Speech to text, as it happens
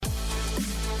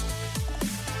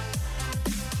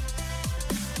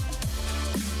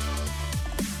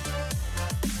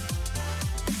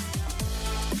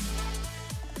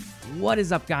What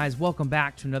is up, guys? Welcome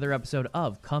back to another episode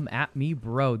of Come At Me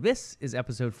Bro. This is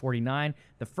episode 49,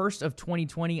 the first of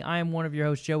 2020. I am one of your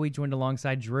hosts, Joey, joined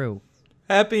alongside Drew.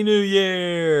 Happy New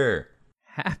Year!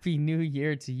 Happy New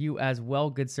Year to you as well,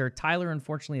 good sir. Tyler,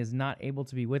 unfortunately, is not able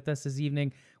to be with us this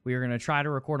evening. We were going to try to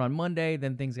record on Monday,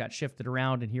 then things got shifted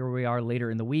around, and here we are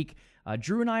later in the week.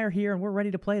 Drew and I are here, and we're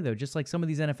ready to play, though, just like some of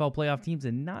these NFL playoff teams,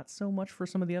 and not so much for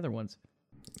some of the other ones.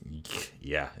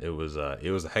 Yeah, it was a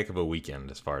heck of a weekend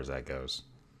as far as that goes.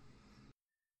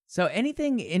 So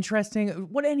anything interesting,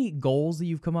 any goals that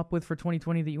you've come up with for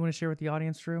 2020 that you want to share with the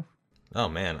audience, Drew? Oh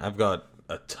man, I've got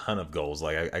a ton of goals.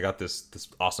 Like I got this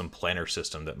awesome planner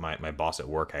system that my boss at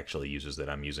work actually uses that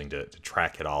I'm using to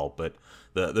track it all. But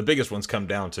the biggest ones come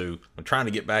down to I'm trying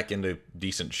to get back into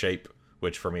decent shape,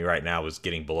 which for me right now is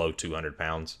getting below 200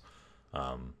 pounds.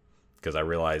 Because I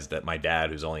realized that my dad,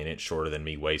 who's only an inch shorter than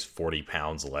me, weighs 40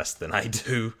 pounds less than I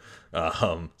do.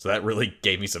 So that really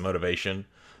gave me some motivation.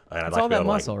 And It's all that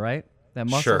muscle, right? That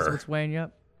muscle is what's weighing you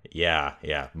up?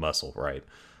 Yeah, muscle, right.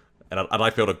 And I'd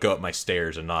like to be able to go up my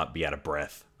stairs and not be out of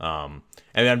breath. And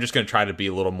then I'm just going to try to be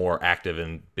a little more active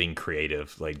and being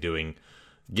creative, like getting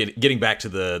back to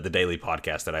the daily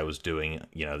podcast that I was doing,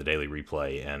 the daily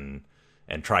replay,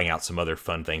 and trying out some other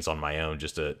fun things on my own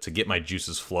just to get my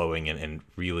juices flowing and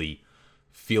really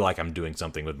feel like I'm doing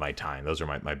something with my time. Those are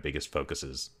my biggest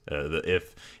focuses.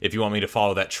 If you want me to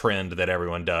follow that trend that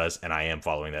everyone does, and I am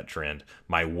following that trend,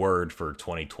 my word for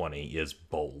 2020 is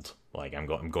bold. Like I'm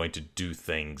going to do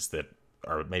things that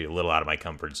are maybe a little out of my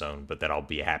comfort zone, but that I'll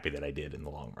be happy that I did in the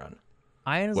long run.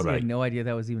 I honestly had no idea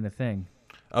that was even a thing.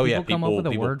 Oh, people come up with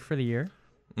a word for the year?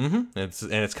 Mm-hmm.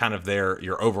 It's kind of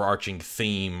your overarching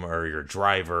theme or your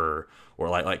driver, or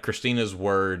like Christina's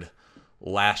word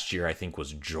last year I think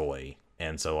was joy.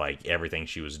 And so like everything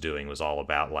she was doing was all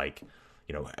about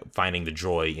finding the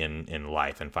joy in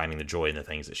life and finding the joy in the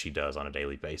things that she does on a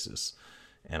daily basis.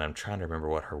 And I'm trying to remember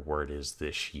what her word is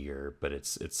this year, but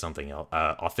it's something else.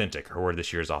 Authentic. Her word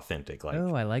this year is authentic.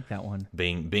 Oh, I like that one.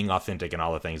 Being authentic in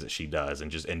all the things that she does,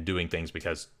 and doing things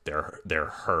because they're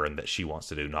her and that she wants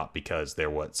to do, not because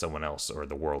they're what someone else or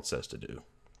the world says to do.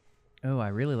 Oh, I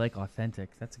really like authentic.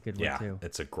 That's a good word too.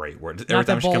 It's a great word. Not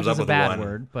that bold is a bad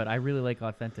word, but I really like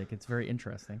authentic. It's very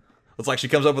interesting. It's like she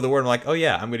comes up with a word, I'm like, oh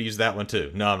yeah, I'm going to use that one too.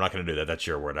 No, I'm not going to do that. That's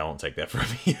your word. I won't take that from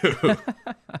you.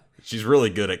 She's really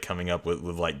good at coming up with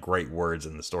like great words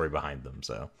and the story behind them.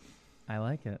 So I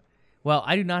like it. Well,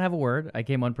 I do not have a word. I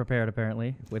came unprepared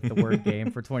apparently with the word game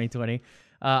for 2020.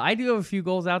 I do have a few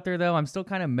goals out there though. I'm still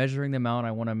kind of measuring them out.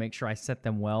 I want to make sure I set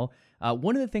them well.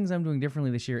 One of the things I'm doing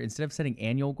differently this year, instead of setting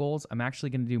annual goals, I'm actually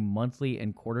going to do monthly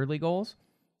and quarterly goals.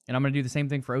 And I'm going to do the same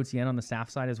thing for OTN on the staff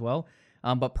side as well.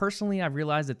 But personally, I've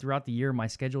realized that throughout the year, my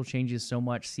schedule changes so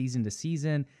much season to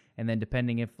season. And then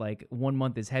depending if like 1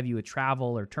 month is heavy with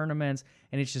travel or tournaments,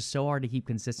 and it's just so hard to keep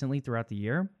consistently throughout the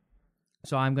year.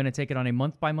 So I'm going to take it on a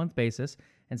month-by-month basis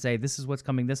and say, this is what's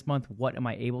coming this month. What am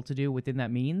I able to do within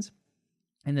that means?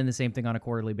 And then the same thing on a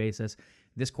quarterly basis.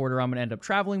 This quarter, I'm going to end up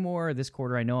traveling more. This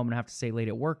quarter, I know I'm going to have to stay late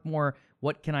at work more.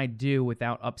 What can I do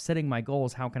without upsetting my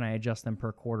goals? How can I adjust them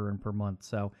per quarter and per month?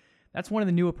 So that's one of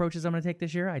the new approaches I'm going to take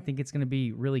this year. I think it's going to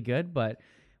be really good, but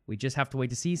we just have to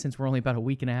wait to see since we're only about a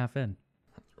week and a half in.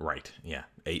 Right. Yeah.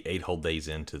 Eight whole days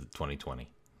into 2020.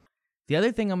 The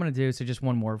other thing I'm going to do, so just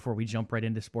one more before we jump right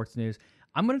into sports news,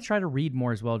 I'm going to try to read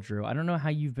more as well, Drew. I don't know how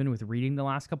you've been with reading the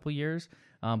last couple of years,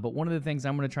 but one of the things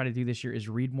I'm going to try to do this year is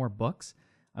read more books.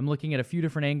 I'm looking at a few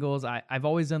different angles. I've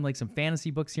always done like some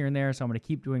fantasy books here and there, so I'm going to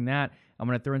keep doing that. I'm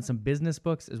going to throw in some business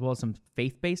books as well as some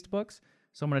faith-based books.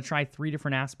 So I'm going to try 3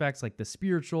 different aspects, like the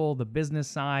spiritual, the business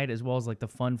side, as well as like the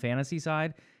fun fantasy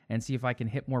side, and see if I can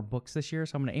hit more books this year.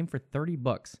 So I'm going to aim for 30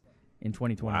 books in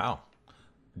 2020. Wow.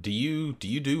 Do you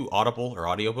do Audible or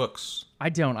audiobooks? I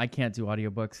don't. I can't do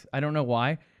audiobooks. I don't know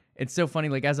why. It's so funny.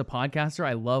 Like as a podcaster,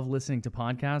 I love listening to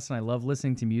podcasts and I love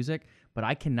listening to music, but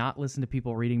I cannot listen to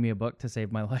people reading me a book to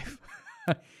save my life.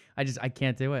 I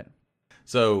can't do it.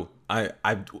 So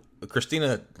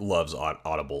Christina loves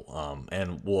Audible,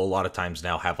 and will a lot of times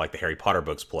now have like the Harry Potter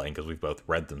books playing because we've both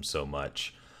read them so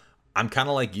much. I'm kind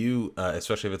of like you,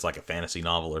 especially if it's like a fantasy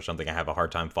novel or something I have a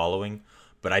hard time following.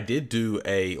 But I did do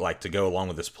to go along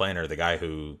with this planner, the guy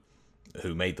who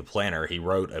made the planner, he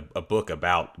wrote a book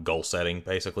about goal setting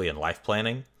basically and life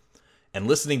planning. And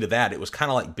listening to that, it was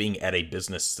kind of like being at a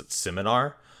business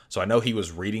seminar. So I know he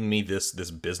was reading me this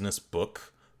business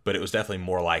book, but it was definitely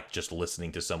more like just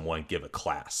listening to someone give a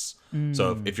class.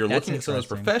 So if you're looking at some of those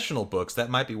professional books, that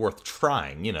might be worth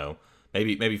trying,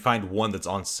 maybe find one that's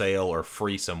on sale or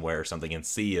free somewhere or something and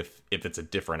see if it's a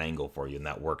different angle for you and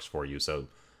that works for you. So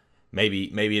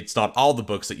maybe it's not all the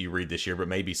books that you read this year, but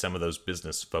maybe some of those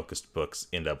business focused books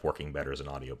end up working better as an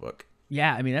audiobook.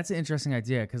 Yeah, I mean, that's an interesting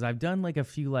idea because I've done like a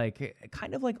few like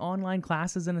kind of like online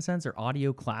classes in a sense or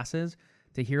audio classes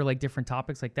to hear like different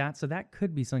topics like that. So that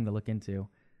could be something to look into.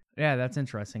 Yeah, that's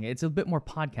interesting. It's a bit more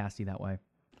podcasty that way.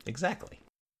 Exactly.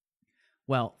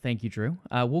 Well, thank you, Drew.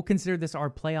 We'll consider this our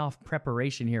playoff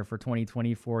preparation here for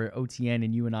 2020 for OTN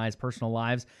and you and I's personal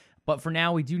lives. But for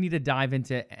now, we do need to dive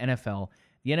into NFL.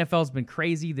 The NFL has been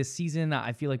crazy this season.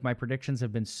 I feel like my predictions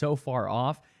have been so far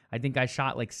off. I think I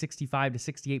shot like 65 to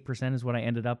 68% is what I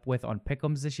ended up with on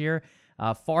pick'ems this year,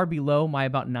 far below my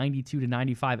about 92 to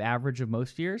 95 average of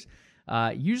most years.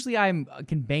 Usually I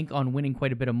can bank on winning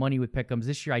quite a bit of money with pick'ems.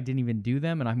 This year I didn't even do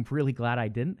them, and I'm really glad I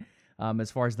didn't as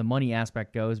far as the money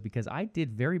aspect goes because I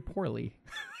did very poorly.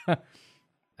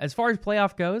 As far as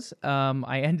playoff goes,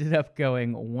 I ended up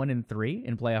going 1-3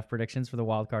 in playoff predictions for the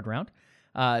wildcard round.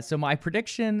 So my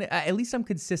prediction, at least I'm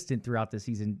consistent throughout the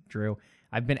season, Drew.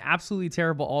 I've been absolutely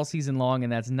terrible all season long,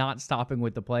 and that's not stopping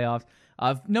with the playoffs.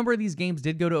 A number of these games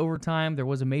did go to overtime. There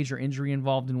was a major injury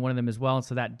involved in one of them as well,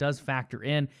 so that does factor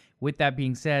in. With that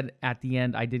being said, at the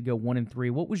end, I did go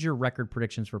 1-3. What was your record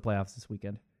predictions for playoffs this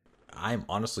weekend? I'm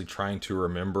honestly trying to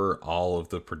remember all of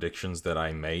the predictions that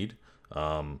I made.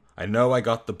 I know I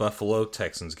got the Buffalo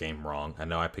Texans game wrong. I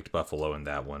know I picked Buffalo in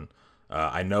that one.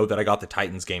 I know that I got the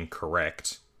Titans game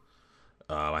correct.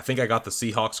 I think I got the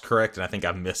Seahawks correct, and I think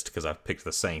I missed because I picked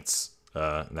the Saints.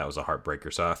 And that was a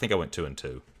heartbreaker. So I think I went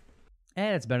 2-2.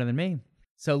 That's better than me.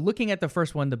 So looking at the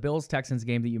first one, the Bills-Texans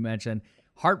game that you mentioned,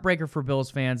 heartbreaker for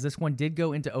Bills fans. This one did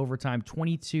go into overtime.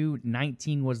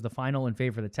 22-19 was the final in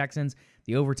favor of the Texans.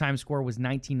 The overtime score was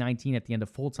 19-19 at the end of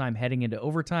full time heading into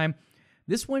overtime.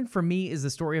 This one, for me, is the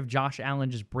story of Josh Allen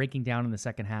just breaking down in the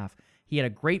second half. He had a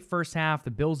great first half.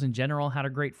 The Bills in general had a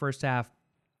great first half.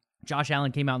 Josh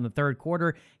Allen came out in the third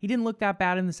quarter. He didn't look that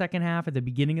bad in the second half, at the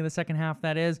beginning of the second half,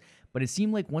 that is. But it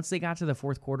seemed like once they got to the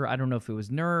fourth quarter, I don't know if it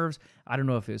was nerves, I don't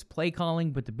know if it was play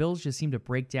calling, but the Bills just seemed to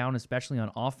break down, especially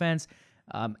on offense.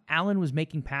 Allen was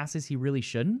making passes he really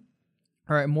shouldn't,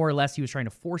 or more or less he was trying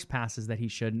to force passes that he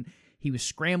shouldn't. He was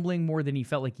scrambling more than he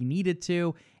felt like he needed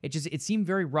to. It seemed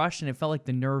very rushed, and it felt like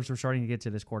the nerves were starting to get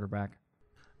to this quarterback.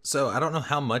 So I don't know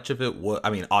how much of it was. I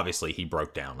mean, obviously he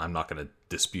broke down. I'm not going to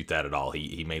dispute that at all.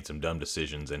 He made some dumb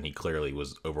decisions, and he clearly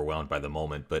was overwhelmed by the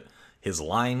moment. But his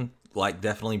line,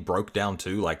 definitely broke down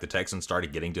too. The Texans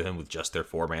started getting to him with just their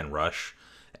 4-man rush,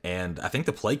 and I think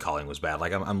the play calling was bad.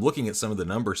 I'm looking at some of the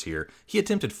numbers here. He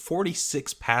attempted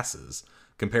 46 passes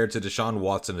compared to Deshaun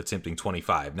Watson attempting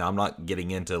 25. Now I'm not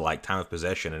getting into time of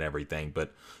possession and everything,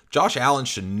 but Josh Allen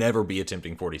should never be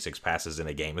attempting 46 passes in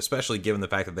a game, especially given the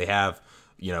fact that they have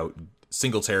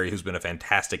Singletary, who's been a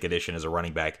fantastic addition as a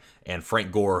running back, and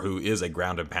Frank Gore, who is a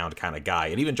ground and pound kind of guy,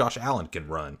 and even Josh Allen can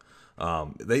run.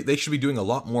 They should be doing a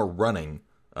lot more running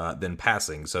than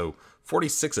passing. So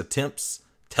 46 attempts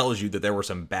tells you that there were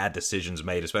some bad decisions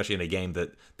made, especially in a game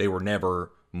that they were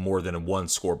never more than one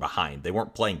score behind. They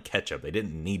weren't playing catch up. They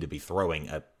didn't need to be throwing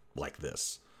like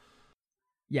this.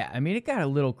 Yeah, I mean, it got a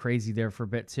little crazy there for a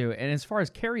bit too. And as far as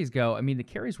carries go, I mean, the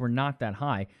carries were not that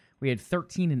high. We had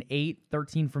 13 and 8,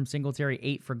 13 from Singletary,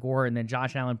 8 for Gore, and then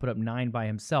Josh Allen put up 9 by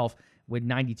himself with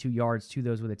 92 yards, 2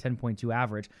 those with a 10.2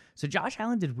 average. So Josh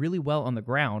Allen did really well on the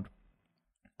ground.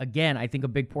 Again, I think a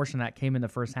big portion of that came in the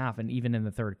first half and even in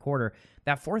the third quarter.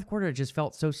 That fourth quarter, it just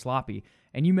felt so sloppy.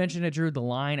 And you mentioned it, Drew, the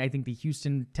line. I think the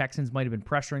Houston Texans might have been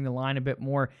pressuring the line a bit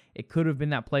more. It could have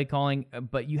been that play calling,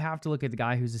 but you have to look at the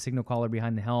guy who's the signal caller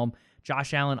behind the helm.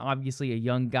 Josh Allen, obviously a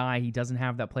young guy. He doesn't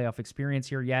have that playoff experience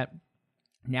here yet.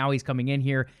 Now he's coming in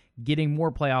here, getting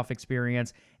more playoff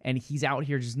experience, and he's out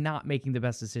here just not making the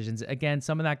best decisions. Again,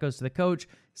 some of that goes to the coach,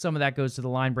 some of that goes to the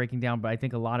line breaking down, but I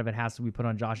think a lot of it has to be put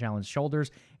on Josh Allen's shoulders.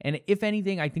 And if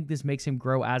anything, I think this makes him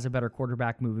grow as a better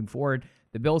quarterback moving forward.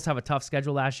 The Bills have a tough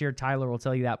schedule last year. Tyler will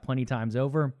tell you that plenty times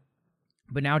over.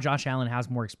 But now Josh Allen has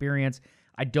more experience.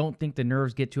 I don't think the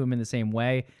nerves get to him in the same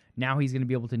way. Now he's going to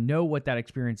be able to know what that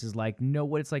experience is like, know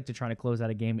what it's like to try to close out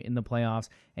a game in the playoffs,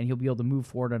 and he'll be able to move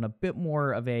forward on a bit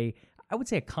more of a, I would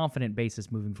say, a confident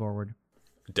basis moving forward.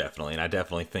 Definitely, and I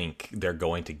definitely think they're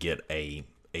going to get a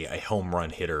home run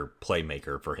hitter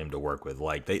playmaker for him to work with.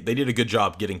 They did a good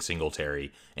job getting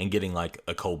Singletary and getting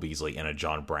a Cole Beasley and a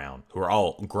John Brown, who are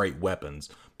all great weapons,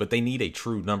 but they need a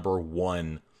true number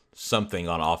one something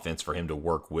on offense for him to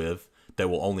work with that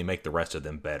will only make the rest of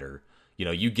them better.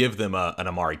 You give them an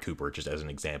Amari Cooper, just as an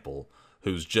example,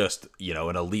 who's just,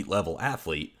 an elite level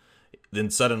athlete. Then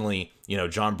suddenly,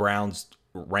 John Brown's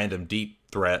random deep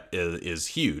threat is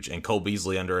huge, and Cole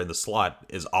Beasley under in the slot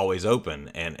is always open,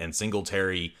 and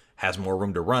Singletary has more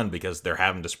room to run because they're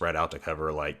having to spread out to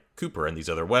cover like Cooper and these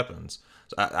other weapons.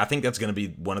 So I think that's going to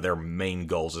be one of their main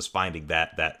goals, is finding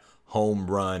that home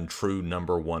run true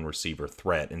number one receiver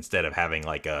threat instead of having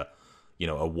like a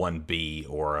 1B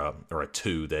or a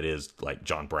 2 that is like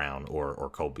John Brown or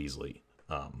Cole Beasley.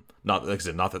 Not like I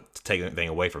said, not to take anything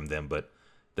away from them, but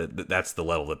that's the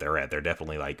level that they're at. They're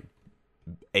definitely like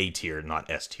A tier, not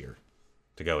S tier,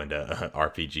 to go into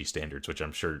RPG standards, which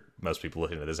I'm sure most people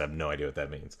listening to this have no idea what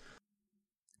that means.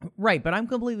 Right, but I'm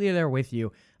completely there with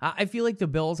you. I feel like the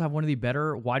Bills have one of the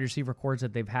better wide receiver cores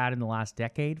that they've had in the last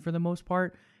decade for the most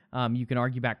part. You can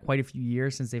argue back quite a few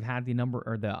years since they've had the number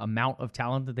or the amount of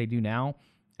talent that they do now.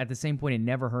 At the same point, it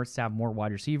never hurts to have more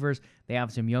wide receivers. They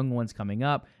have some young ones coming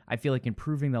up. I feel like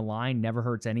improving the line never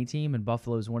hurts any team, and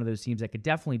Buffalo is one of those teams that could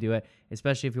definitely do it,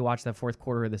 especially if you watch that fourth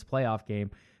quarter of this playoff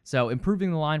game. So improving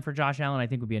the line for Josh Allen, I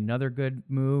think, would be another good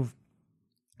move.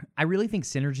 I really think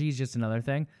synergy is just another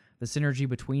thing. The synergy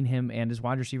between him and his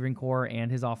wide receiving core and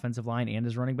his offensive line and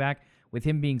his running back, with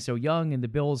him being so young and the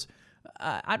Bills,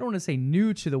 I don't want to say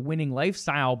new to the winning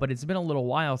lifestyle, but it's been a little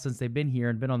while since they've been here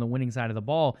and been on the winning side of the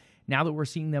ball. Now that we're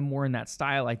seeing them more in that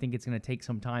style, I think it's going to take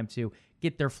some time to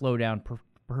get their flow down,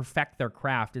 perfect their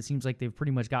craft. It seems like they've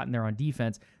pretty much gotten there on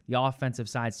defense. The offensive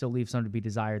side still leaves some to be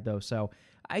desired, though. So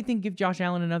I think give Josh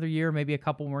Allen another year, maybe a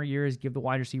couple more years, give the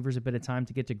wide receivers a bit of time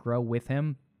to get to grow with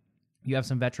him. You have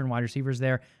some veteran wide receivers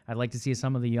there. I'd like to see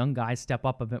some of the young guys step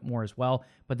up a bit more as well.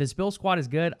 But this Bills squad is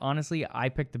good. Honestly, I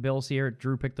picked the Bills here.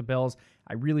 Drew picked the Bills.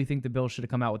 I really think the Bills should have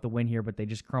come out with the win here, but they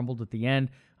just crumbled at the end.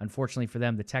 Unfortunately for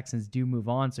them, the Texans do move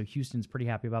on, so Houston's pretty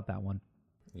happy about that one.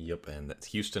 Yep, and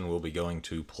Houston will be going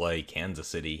to play Kansas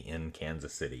City in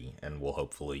Kansas City and will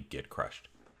hopefully get crushed.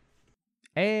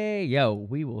 Hey, yo,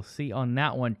 we will see on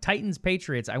that one. Titans,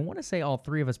 Patriots. I want to say all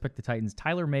three of us picked the Titans.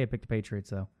 Tyler may have picked the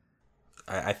Patriots, though.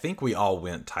 I think we all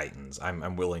went Titans.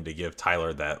 I'm willing to give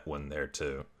Tyler that one there,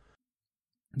 too.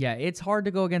 Yeah, it's hard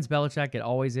to go against Belichick. It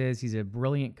always is. He's a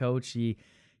brilliant coach.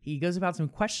 He goes about some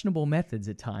questionable methods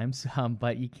at times,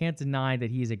 but you can't deny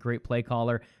that he is a great play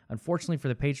caller. Unfortunately for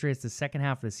the Patriots, the second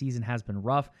half of the season has been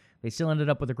rough. They still ended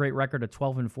up with a great record of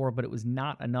 12-4, but it was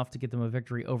not enough to get them a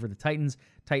victory over the Titans.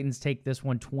 Titans take this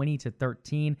one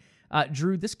 20-13.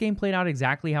 Drew, this game played out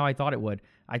exactly how I thought it would.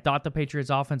 I thought the Patriots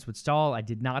offense would stall. I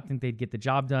did not think they'd get the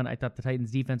job done. I thought the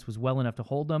Titans defense was well enough to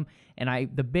hold them. And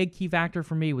the big key factor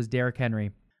for me was Derrick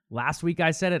Henry. Last week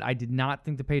I said it. I did not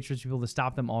think the Patriots would be able to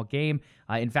stop them all game.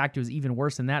 In fact, it was even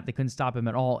worse than that. They couldn't stop him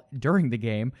at all during the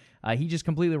game. He just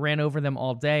completely ran over them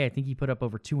all day. I think he put up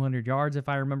over 200 yards, if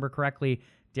I remember correctly.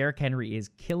 Derrick Henry is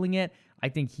killing it. I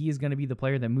think he is going to be the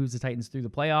player that moves the Titans through the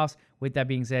playoffs. With that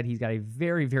being said, he's got a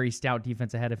very, very stout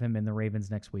defense ahead of him in the Ravens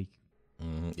next week.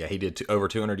 Yeah, he did over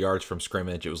 200 yards from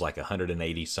scrimmage. It was like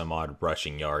 180 some odd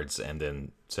rushing yards and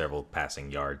then several passing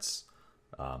yards.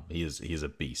 He is a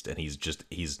beast, and he's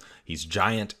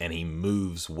giant, and he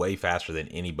moves way faster than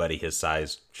anybody his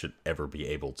size should ever be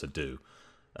able to do.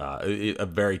 A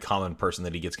very common person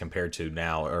that he gets compared to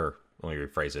now, or let me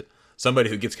rephrase it, somebody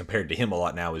who gets compared to him a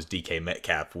lot now is DK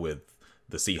Metcalf with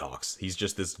the Seahawks. He's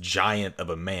just this giant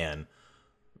of a man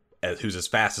who's as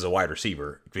fast as a wide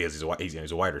receiver because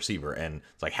he's a wide receiver, and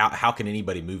it's like how can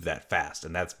anybody move that fast?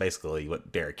 And that's basically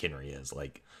what Derrick Henry is.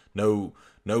 Like no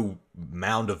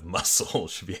mound of muscle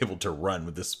should be able to run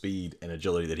with the speed and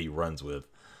agility that he runs with.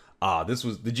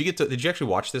 Did you actually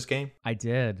watch this game? I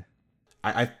did.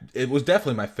 It was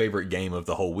definitely my favorite game of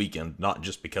the whole weekend, not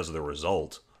just because of the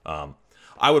result.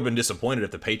 I would have been disappointed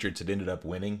if the Patriots had ended up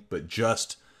winning, but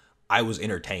I was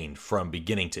entertained from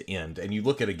beginning to end. And you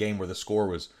look at a game where the score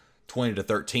was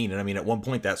 20-13, and I mean, at one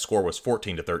point that score was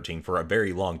 14-13 for a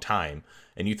very long time,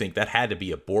 and you think that had to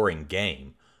be a boring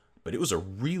game. But it was a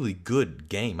really good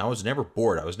game. I was never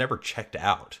bored. I was never checked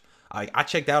out. I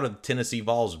checked out of the Tennessee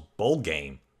Vols bowl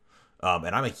game,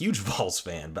 and I'm a huge Vols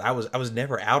fan, but I was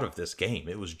never out of this game.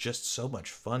 It was just so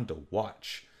much fun to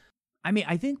watch. I mean,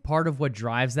 I think part of what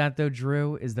drives that, though,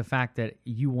 Drew, is the fact that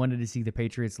you wanted to see the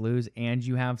Patriots lose and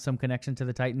you have some connection to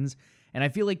the Titans. And I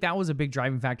feel like that was a big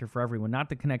driving factor for everyone. Not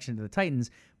the connection to the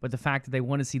Titans, but the fact that they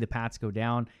want to see the Pats go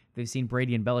down. They've seen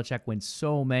Brady and Belichick win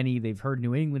so many. They've heard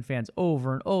New England fans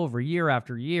over and over, year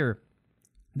after year.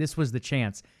 This was the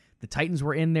chance. The Titans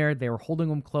were in there. They were holding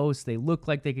them close. They looked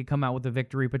like they could come out with a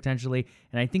victory potentially.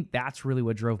 And I think that's really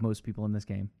what drove most people in this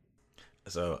game.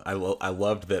 So I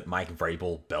loved that Mike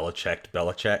Vrabel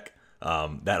Belichick.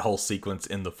 That whole sequence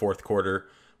in the fourth quarter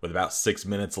with about 6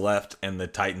 minutes left, and the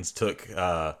Titans took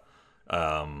a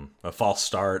false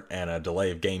start and a delay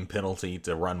of game penalty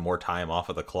to run more time off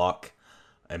of the clock.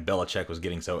 And Belichick was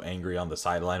getting so angry on the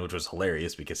sideline, which was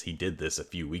hilarious because he did this a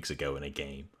few weeks ago in a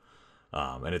game.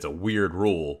 And it's a weird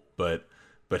rule, but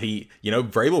he,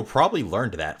 Vrabel probably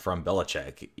learned that from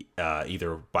Belichick,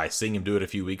 either by seeing him do it a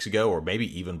few weeks ago, or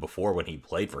maybe even before when he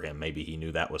played for him. Maybe he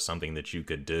knew that was something that you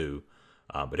could do.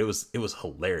 But it was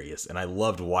hilarious, and I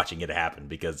loved watching it happen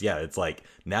because, yeah, it's like,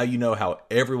 now you know how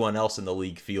everyone else in the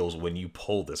league feels when you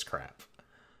pull this crap.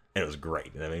 And it was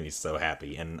great, and that made me so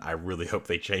happy, and I really hope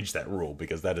they change that rule,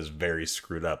 because that is very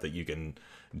screwed up that you can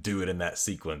do it in that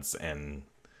sequence and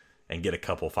get a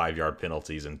couple 5-yard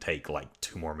penalties and take like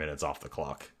 2 more minutes off the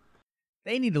clock.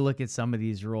 They need to look at some of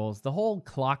these rules. The whole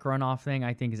clock runoff thing,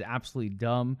 I think, is absolutely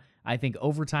dumb. I think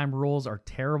overtime rules are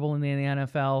terrible in the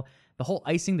NFL. The whole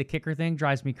icing the kicker thing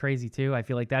drives me crazy too. I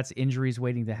feel like that's injuries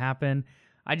waiting to happen.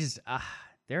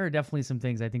 There are definitely some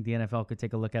things I think the NFL could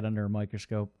take a look at under a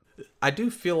microscope. I do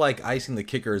feel like icing the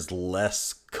kicker is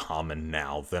less common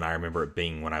now than I remember it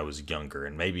being when I was younger,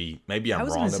 and maybe I'm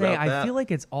wrong about that. I feel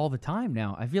like it's all the time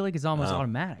now. I feel like it's almost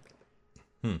automatic.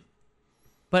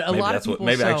 But a lot of people.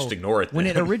 I just ignore it then. When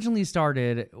it originally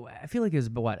started, I feel like it was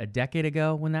a decade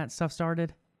ago when that stuff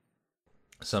started.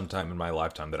 Sometime in my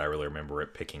lifetime that I really remember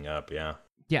it picking up. Yeah.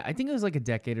 Yeah, I think it was like a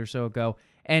decade or so ago.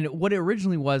 And what it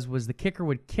originally was the kicker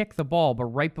would kick the ball, but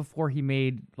right before he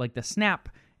made like the snap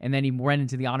and then he ran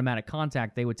into the automatic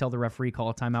contact, they would tell the referee, call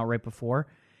a timeout right before.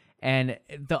 And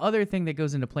the other thing that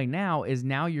goes into play now is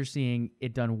now you're seeing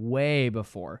it done way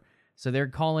before. So they're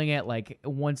calling it like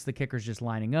once the kicker's just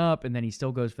lining up and then he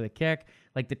still goes for the kick.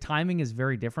 Like the timing is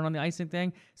very different on the icing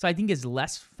thing. So I think it's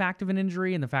less fact of an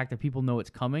injury and the fact that people know it's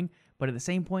coming. But at the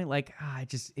same point, like,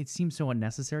 it seems so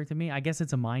unnecessary to me. I guess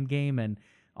it's a mind game and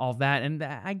all that. And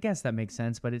I guess that makes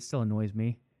sense, but it still annoys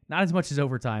me. Not as much as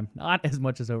overtime. Not as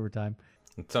much as overtime.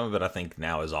 Some of it I think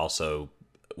now is also,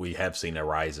 we have seen a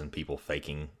rise in people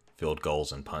faking field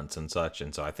goals and punts and such.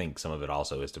 And so I think some of it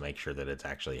also is to make sure that it's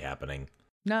actually happening.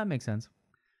 No, it makes sense.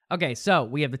 Okay, so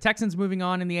we have the Texans moving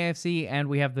on in the AFC, and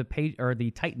we have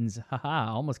the Titans.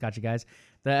 Haha, almost got you guys.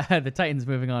 The Titans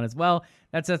moving on as well.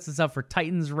 That sets us up for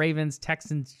Titans, Ravens,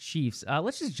 Texans, Chiefs.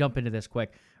 Let's just jump into this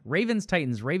quick. Ravens,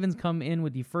 Titans. Ravens come in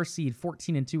with the first seed,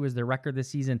 14-2 is their record this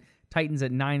season. Titans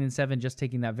at 9-7, just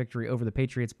taking that victory over the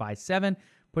Patriots by 7,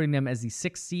 putting them as the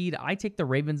 6th seed. I take the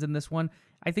Ravens in this one.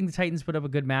 I think the Titans put up a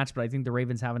good match, but I think the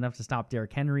Ravens have enough to stop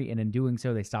Derrick Henry, and in doing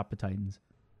so, they stop the Titans.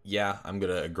 Yeah, I'm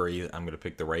going to agree. I'm going to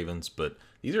pick the Ravens, but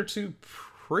these are two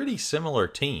pretty similar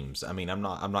teams. I mean, I'm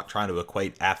not trying to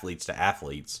equate athletes to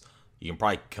athletes. You can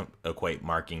probably equate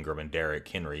Mark Ingram and Derrick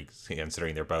Henry,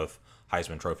 considering they're both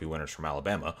Heisman Trophy winners from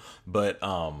Alabama. But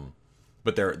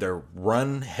they're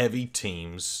run-heavy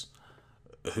teams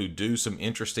who do some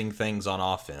interesting things on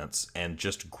offense and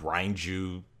just grind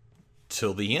you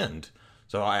till the end.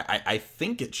 So I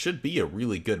think it should be a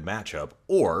really good matchup,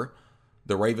 or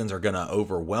the Ravens are going to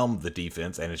overwhelm the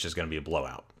defense, and it's just going to be a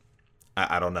blowout.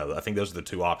 I don't know. I think those are the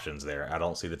two options there. I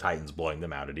don't see the Titans blowing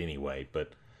them out at any way,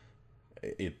 but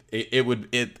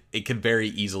it could very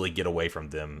easily get away from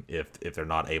them if they're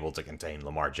not able to contain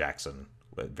Lamar Jackson,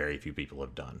 what very few people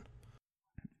have done.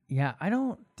 Yeah,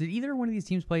 did either one of these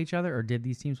teams play each other, or did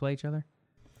these teams play each other?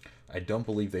 I don't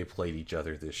believe they played each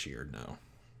other this year, no.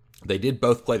 They did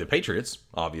both play the Patriots,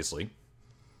 obviously.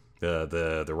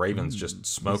 The Ravens just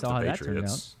smoked the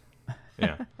Patriots.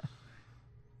 Yeah.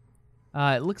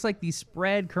 It looks like the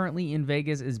spread currently in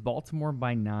Vegas is Baltimore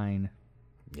by 9.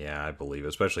 Yeah, I believe,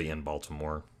 especially in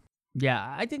Baltimore.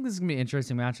 Yeah, I think this is going to be an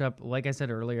interesting matchup. Like I said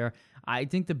earlier, I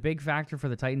think the big factor for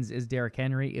the Titans is Derrick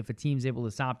Henry. If a team's able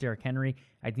to stop Derrick Henry,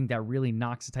 I think that really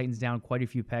knocks the Titans down quite a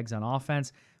few pegs on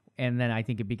offense. And then I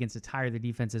think it begins to tire the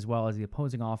defense as well, as the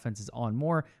opposing offense is on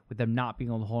more, with them not being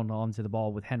able to hold on to the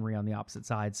ball with Henry on the opposite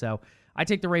side. So I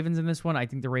take the Ravens in this one. I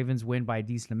think the Ravens win by a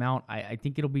decent amount. I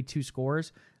think it'll be 2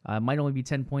 scores. It might only be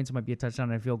 10 points. It might be a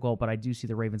touchdown and a field goal, but I do see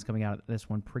the Ravens coming out of this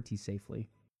one pretty safely.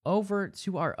 Over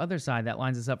to our other side, that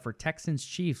lines us up for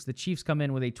Texans-Chiefs. The Chiefs come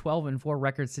in with a 12-4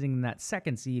 record, sitting in that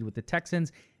 2nd seed, with the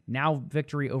Texans now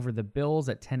victory over the Bills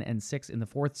at 10-6 in the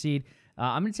 4th seed.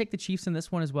 I'm going to take the Chiefs in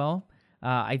this one as well.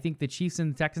 I think the Chiefs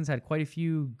and the Texans had quite a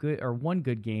few one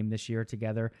good game this year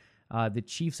together. The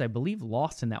Chiefs, I believe,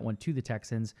 lost in that one to the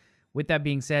Texans. With that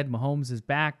being said, Mahomes is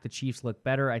back. The Chiefs look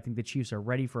better. I think the Chiefs are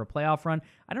ready for a playoff run.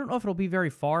 I don't know if it'll be very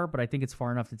far, but I think it's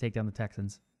far enough to take down the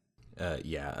Texans.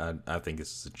 I think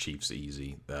this is the Chiefs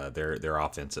easy. Their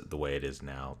offense, the way it is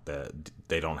now,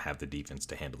 they don't have the defense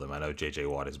to handle them. I know J.J.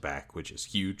 Watt is back, which is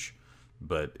huge,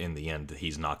 but in the end,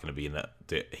 he's not going to be enough.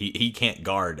 He can't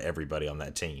guard everybody on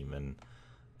that team, and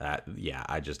I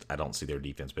don't see their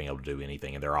defense being able to do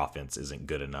anything, and their offense isn't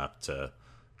good enough to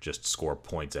just score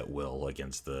points at will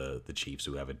against the Chiefs,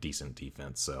 who have a decent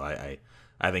defense. So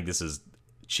I think this is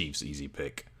Chiefs' easy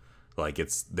pick. Like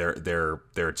they're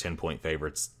 10-point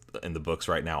favorites in the books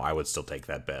right now. I would still take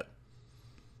that bet.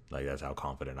 Like that's how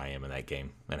confident I am in that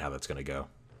game and how that's going to go.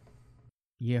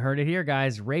 You heard it here,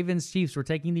 guys. Ravens Chiefs. We're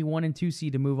taking the 1 and 2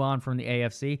 seed to move on from the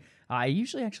AFC. I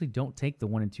usually actually don't take the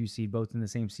 1 and 2 seed both in the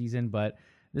same season, but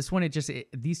this one,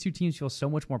 these two teams feel so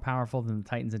much more powerful than the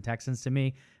Titans and Texans to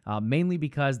me, mainly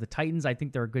because the Titans, I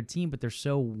think they're a good team, but they're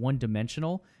so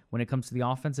one-dimensional when it comes to the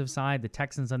offensive side. The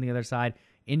Texans, on the other side,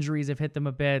 injuries have hit them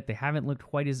a bit. They haven't looked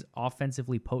quite as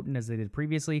offensively potent as they did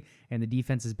previously, and the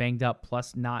defense is banged up,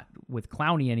 plus not with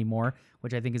Clowney anymore,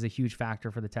 which I think is a huge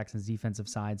factor for the Texans' defensive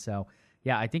side. So,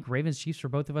 yeah, I think Ravens-Chiefs for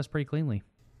both of us pretty cleanly.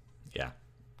 Yeah,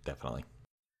 definitely.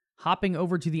 Hopping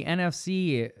over to the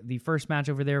NFC, the first match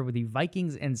over there with the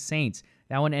Vikings and Saints.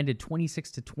 That one ended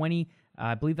 26-20.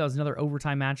 I believe that was another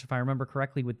overtime match, if I remember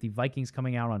correctly, with the Vikings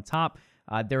coming out on top.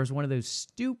 There was one of those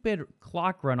stupid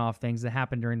clock runoff things that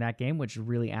happened during that game, which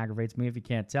really aggravates me if you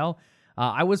can't tell.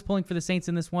 I was pulling for the Saints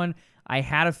in this one. I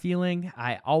had a feeling.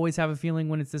 I always have a feeling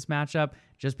when it's this matchup,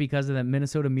 just because of the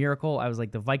Minnesota Miracle. I was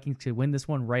like, the Vikings could win this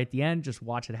one right at the end. Just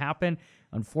watch it happen.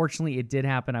 Unfortunately, it did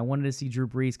happen. I wanted to see Drew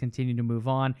Brees continue to move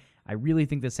on. I really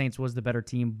think the Saints was the better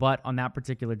team, but on that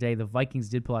particular day, the Vikings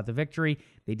did pull out the victory.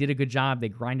 They did a good job. They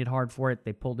grinded hard for it.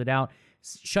 They pulled it out.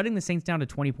 Shutting the Saints down to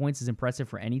 20 points is impressive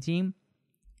for any team.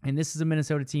 And this is a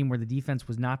Minnesota team where the defense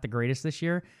was not the greatest this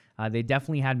year. They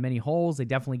definitely had many holes. They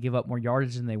definitely give up more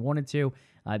yardage than they wanted to.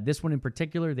 This one in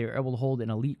particular, they were able to hold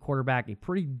an elite quarterback, a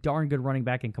pretty darn good running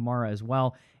back in Kamara as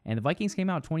well. And the Vikings came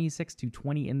out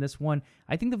 26-20 in this one.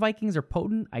 I think the Vikings are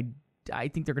potent. I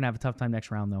think they're going to have a tough time next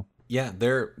round, though. Yeah,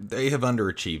 they have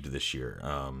underachieved this year.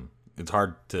 It's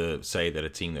hard to say that a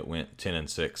team that went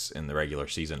 10-6 in the regular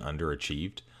season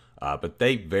underachieved. But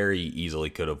they very easily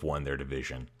could have won their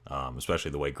division, especially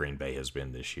the way Green Bay has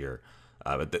been this year.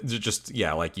 But they're just,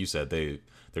 yeah, like you said,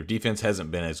 their defense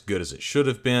hasn't been as good as it should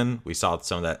have been. We saw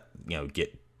some of that,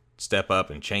 step up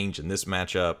and change in this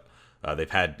matchup.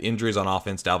 They've had injuries on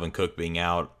offense, Dalvin Cook being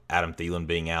out, Adam Thielen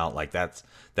being out. Like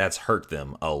that's hurt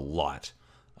them a lot.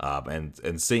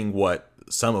 And seeing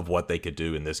some of what they could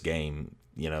do in this game,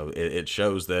 it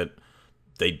shows that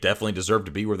they definitely deserve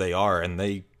to be where they are, and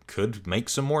they could make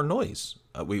some more noise.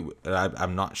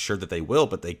 I'm not sure that they will,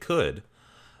 but they could.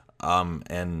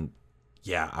 And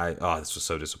yeah, this was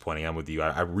so disappointing. I'm with you.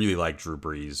 I really like Drew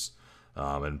Brees,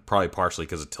 and probably partially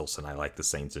because of Tilson. I like the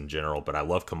Saints in general, but I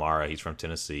love Kamara. He's from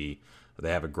Tennessee.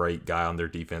 They have a great guy on their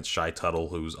defense, Shai Tuttle,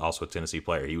 who's also a Tennessee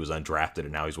player. He was undrafted,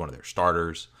 and now he's one of their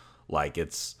starters. Like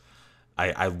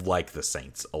I like the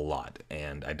Saints a lot,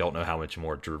 and I don't know how much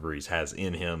more Drew Brees has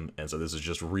in him, and so this is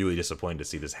just really disappointing to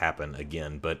see this happen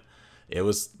again. But it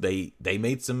was they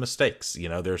made some mistakes.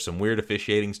 There's some weird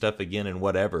officiating stuff again and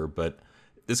whatever, but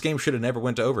this game should have never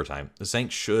went to overtime. The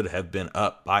Saints should have been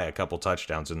up by a couple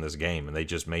touchdowns in this game, and they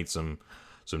just made some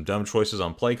dumb choices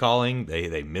on play calling.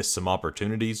 They missed some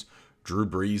opportunities. Drew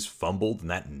Brees fumbled, and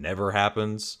that never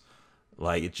happens.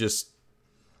 Like, it's just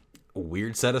a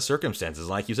weird set of circumstances.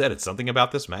 Like you said, it's something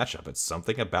about this matchup. It's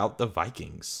something about the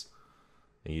Vikings.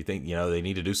 And you think, they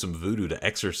need to do some voodoo to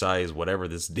exorcise whatever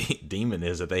this demon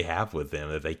is that they have with them,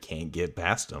 that they can't get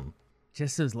past them.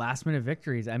 Just those last-minute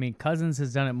victories. I mean, Cousins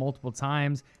has done it multiple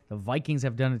times. The Vikings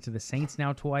have done it to the Saints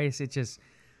now twice. It just,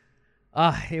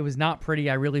 it was not pretty.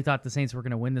 I really thought the Saints were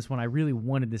going to win this one. I really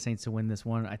wanted the Saints to win this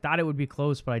one. I thought it would be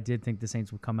close, but I did think the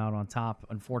Saints would come out on top.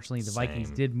 Unfortunately, the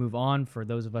Vikings did move on for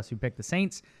those of us who picked the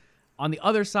Saints. On the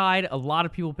other side, a lot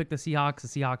of people picked the Seahawks. The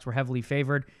Seahawks were heavily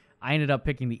favored. I ended up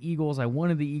picking the Eagles. I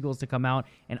wanted the Eagles to come out.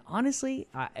 And honestly,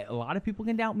 a lot of people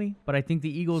can doubt me, but I think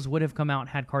the Eagles would have come out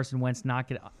had Carson Wentz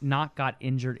not got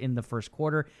injured in the first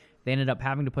quarter. They ended up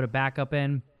having to put a backup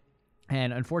in.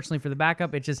 And unfortunately for the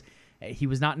backup, he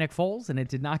was not Nick Foles, and it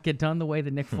did not get done the way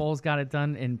that Nick Foles got it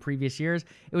done in previous years.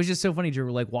 It was just so funny,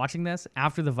 Drew. Like, watching this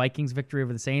after the Vikings victory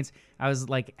over the Saints, I was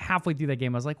like halfway through that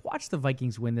game, I was like, watch the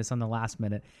Vikings win this on the last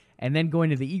minute. And then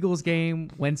going to the Eagles game,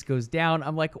 Wentz goes down.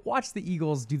 I'm like, watch the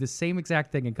Eagles do the same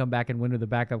exact thing and come back and win with the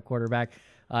backup quarterback.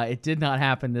 It did not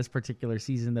happen this particular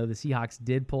season, though. The Seahawks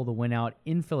did pull the win out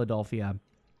in Philadelphia.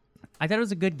 I thought it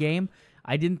was a good game.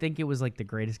 I didn't think it was like the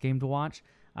greatest game to watch.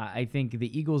 I think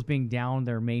the Eagles being down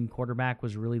their main quarterback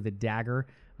was really the dagger,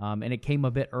 and it came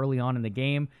a bit early on in the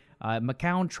game.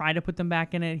 McCown tried to put them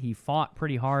back in it. He fought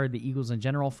pretty hard. The Eagles in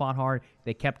general fought hard.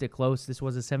 They kept it close. This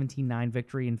was a 17-9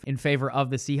 victory in favor of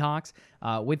the Seahawks.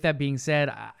 With that being said,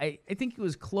 I think it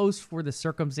was close for the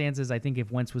circumstances. I think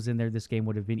if Wentz was in there, this game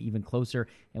would have been even closer,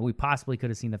 and we possibly could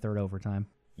have seen a third overtime.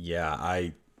 Yeah,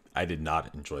 I did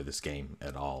not enjoy this game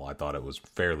at all. I thought it was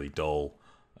fairly dull.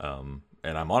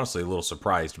 And I'm honestly a little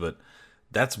surprised, but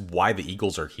that's why the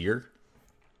Eagles are here.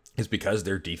 is because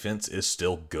their defense is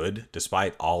still good.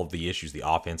 Despite all of the issues the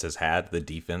offense has had, the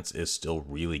defense is still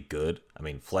really good. I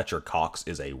mean, Fletcher Cox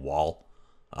is a wall,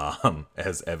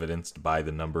 as evidenced by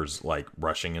the numbers like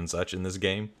rushing and such in this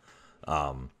game.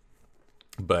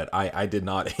 But I did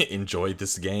not enjoy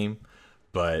this game.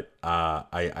 But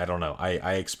I don't know.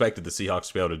 I expected the Seahawks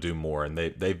to be able to do more, and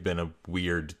they've been a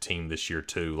weird team this year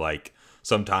too. Like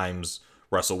sometimes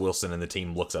Russell Wilson and the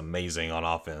team looks amazing on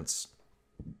offense,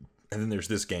 and then there's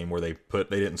this game where they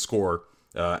didn't score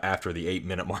after the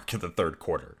 8-minute mark of the third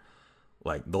quarter.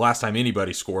 Like the last time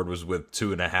anybody scored was with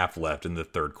 2.5 left in the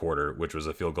third quarter, which was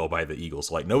a field goal by the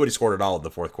Eagles. Like nobody scored at all in the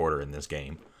fourth quarter in this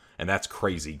game, and that's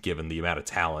crazy given the amount of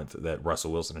talent that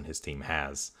Russell Wilson and his team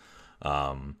has.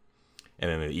 And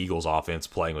then the Eagles offense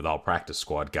playing with all practice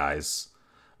squad guys.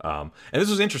 And this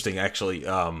was interesting, actually,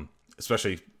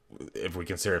 especially if we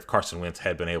consider if Carson Wentz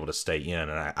had been able to stay in.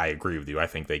 And I agree with you. I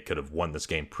think they could have won this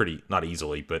game not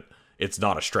easily, but it's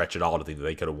not a stretch at all to think that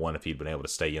they could have won if he'd been able to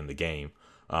stay in the game.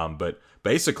 But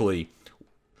basically,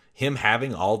 him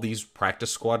having all these practice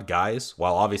squad guys,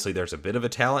 while obviously there's a bit of a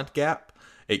talent gap,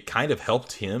 it kind of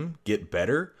helped him get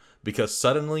better because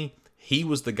suddenly he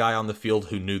was the guy on the field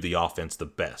who knew the offense the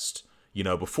best. You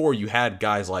know, before you had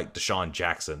guys like Deshaun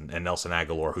Jackson and Nelson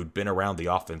Aguilar who'd been around the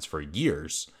offense for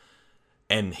years,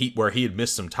 and where he had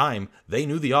missed some time, they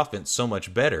knew the offense so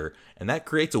much better, and that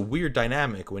creates a weird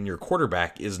dynamic when your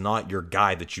quarterback is not your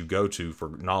guy that you go to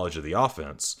for knowledge of the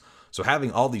offense. So having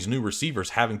all these new receivers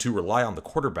having to rely on the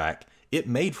quarterback, it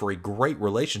made for a great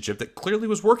relationship that clearly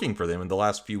was working for them in the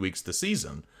last few weeks of the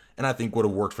season, and I think would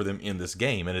have worked for them in this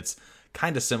game. And it's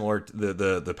kind of similar to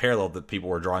the parallel that people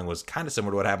were drawing was kind of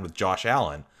similar to what happened with Josh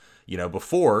Allen. You know,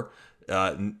 before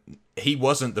he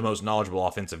wasn't the most knowledgeable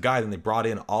offensive guy, then they brought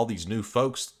in all these new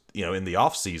folks, you know, in the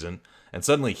offseason, and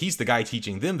suddenly he's the guy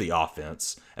teaching them the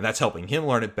offense, and that's helping him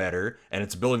learn it better, and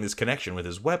it's building this connection with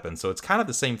his weapon. So it's kind of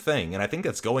the same thing, and I think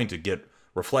that's going to get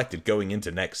reflected going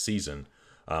into next season,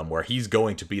 where he's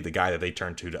going to be the guy that they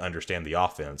turn to understand the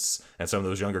offense, and some of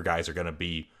those younger guys are going to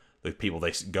be the people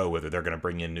they go with, or they're going to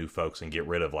bring in new folks and get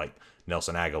rid of like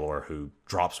Nelson Aguilar, who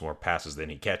drops more passes than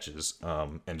he catches,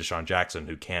 and Deshaun Jackson,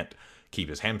 who can't keep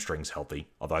his hamstrings healthy,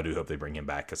 although I do hope they bring him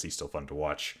back because he's still fun to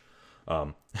watch.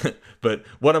 But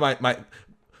one of my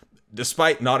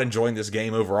despite not enjoying this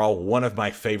game overall, one of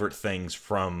my favorite things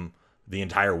from the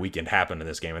entire weekend happened in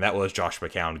this game, and that was Josh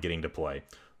McCown getting to play.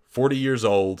 40 years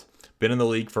old, been in the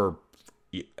league for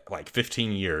like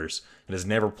 15 years, and has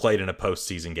never played in a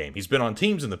postseason game. He's been on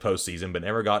teams in the postseason, but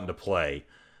never gotten to play.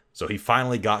 So he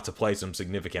finally got to play some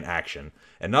significant action.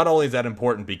 And not only is that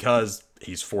important because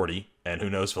he's 40, and who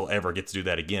knows if he'll ever get to do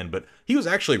that again, but he was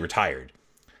actually retired.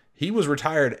 He was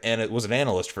retired and was an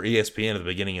analyst for ESPN at the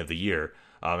beginning of the year.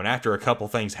 And after a couple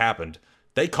things happened,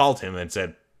 they called him and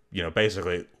said, you know,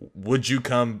 basically, would you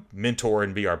come mentor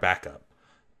and be our backup?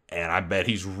 And I bet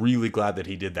he's really glad that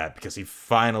he did that because he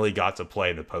finally got to play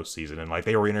in the postseason. And like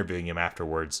they were interviewing him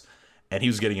afterwards, and he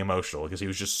was getting emotional because he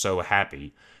was just so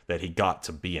happy that he got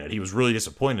to be in it. He was really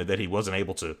disappointed that he wasn't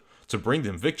able to bring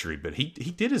them victory, but he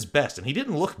did his best, and he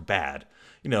didn't look bad.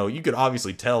 You know, you could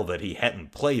obviously tell that he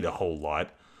hadn't played a whole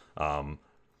lot,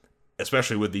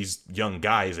 especially with these young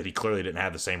guys that he clearly didn't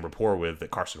have the same rapport with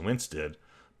that Carson Wentz did.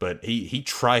 But he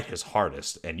tried his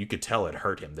hardest, and you could tell it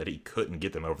hurt him that he couldn't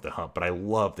get them over the hump. But I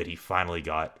love that he finally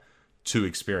got to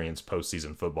experience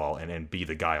postseason football and be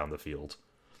the guy on the field.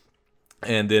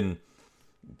 And then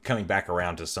coming back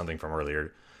around to something from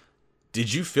earlier,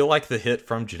 did you feel like the hit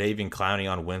from Jadeveon Clowney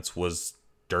on Wentz was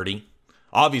dirty?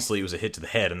 Obviously, it was a hit to the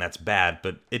head, and that's bad,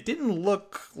 but it didn't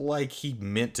look like he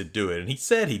meant to do it. And he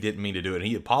said he didn't mean to do it, and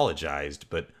he apologized,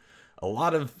 but a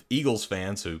lot of Eagles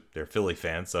fans, who they're Philly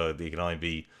fans, so they can only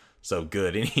be so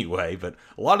good anyway, but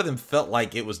a lot of them felt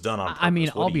like it was done on purpose. I mean,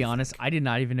 I'll be honest, I did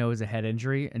not even know it was a head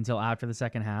injury until after the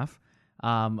second half.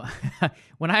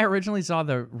 When I originally saw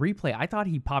the replay, I thought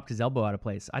he popped his elbow out of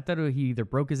place. I thought he either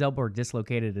broke his elbow or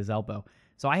dislocated his elbow.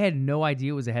 So I had no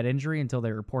idea it was a head injury until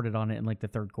they reported on it in like the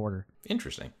third quarter.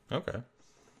 Interesting. Okay.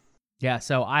 Yeah,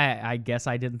 so I guess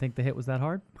I didn't think the hit was that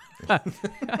hard.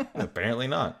 Apparently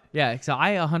not. Yeah, so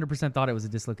I 100% thought it was a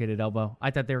dislocated elbow. I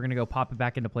thought they were going to go pop it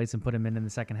back into place and put him in the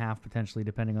second half, potentially,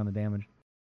 depending on the damage.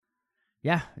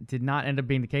 Yeah, it did not end up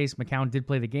being the case. McCown did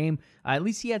play the game. At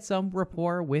least he had some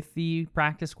rapport with the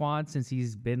practice squad since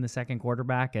he's been the second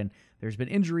quarterback, and there's been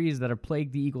injuries that have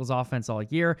plagued the Eagles offense all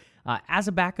year. As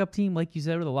a backup team, like you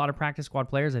said, with a lot of practice squad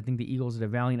players, I think the Eagles did a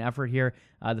valiant effort here.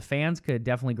 The fans could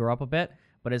definitely grow up a bit.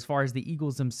 But as far as the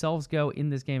Eagles themselves go in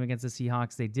this game against the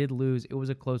Seahawks, they did lose. It was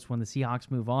a close one. The Seahawks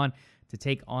move on to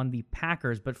take on the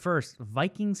Packers. But first,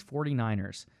 Vikings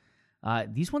 49ers.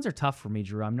 These ones are tough for me,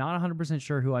 Drew. I'm not 100%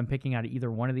 sure who I'm picking out of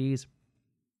either one of these.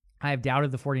 I have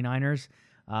doubted the 49ers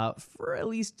for at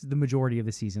least the majority of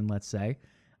the season, let's say.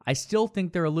 I still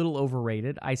think they're a little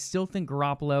overrated. I still think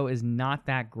Garoppolo is not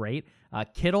that great.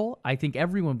 Kittle, I think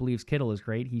everyone believes Kittle is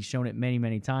great. He's shown it many,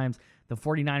 many times. The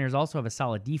 49ers also have a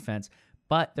solid defense,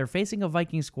 but they're facing a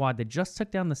Viking squad that just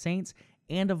took down the Saints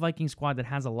and a Viking squad that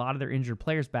has a lot of their injured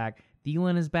players back.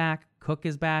 Thielen is back. Cook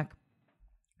is back.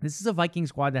 This is a Viking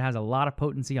squad that has a lot of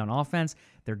potency on offense.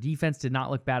 Their defense did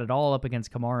not look bad at all up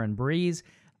against Kamara and Breeze.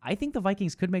 I think the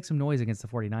Vikings could make some noise against the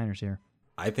 49ers here.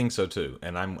 I think so too,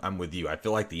 and I'm with you. I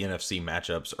feel like the NFC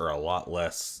matchups are a lot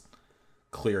less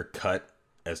clear cut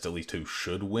as to at least who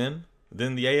should win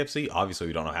than the AFC. Obviously,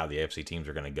 we don't know how the AFC teams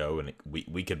are going to go, and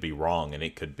we could be wrong, and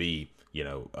it could be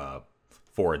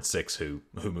 4 and 6 who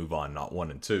move on, not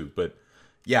 1 and 2. But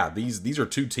yeah, these are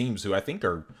two teams who I think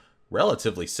are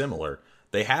relatively similar.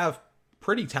 They have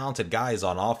pretty talented guys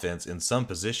on offense in some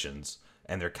positions,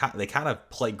 and they kind of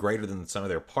play greater than some of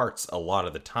their parts a lot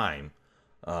of the time.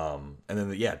 And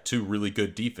then two really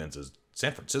good defenses.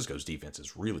 San Francisco's defense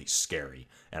is really scary,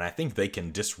 and I think they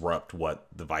can disrupt what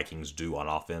the Vikings do on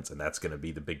offense, and that's going to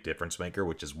be the big difference maker,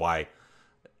 which is why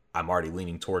I'm already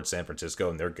leaning towards San Francisco,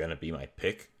 and they're going to be my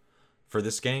pick for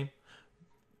this game,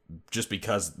 just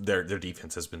because their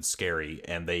defense has been scary,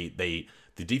 and the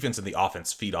defense and the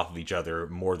offense feed off of each other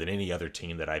more than any other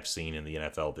team that I've seen in the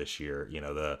NFL this year.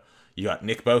 You got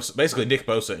Nick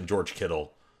Bosa and George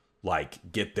Kittle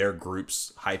get their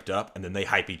groups hyped up, and then they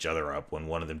hype each other up. When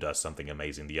one of them does something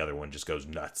amazing, the other one just goes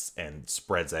nuts and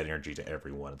spreads that energy to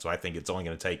everyone. So I think it's only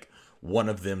going to take one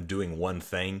of them doing one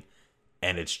thing,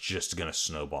 and it's just going to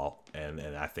snowball. And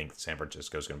I think San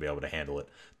Francisco is going to be able to handle it.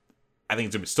 I think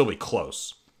it's going to still be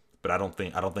close, but I don't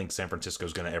think San Francisco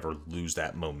is going to ever lose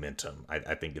that momentum.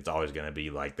 I think it's always going to be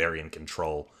they're in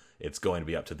control. It's going to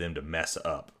be up to them to mess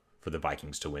up for the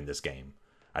Vikings to win this game.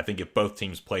 I think if both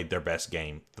teams played their best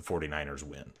game, the 49ers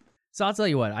win. So I'll tell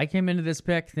you what, I came into this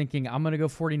pick thinking I'm going to go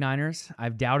 49ers.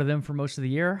 I've doubted them for most of the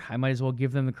year. I might as well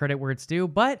give them the credit where it's due,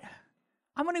 but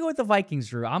I'm going to go with the Vikings,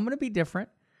 Drew. I'm going to be different.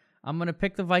 I'm going to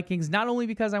pick the Vikings, not only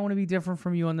because I want to be different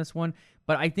from you on this one,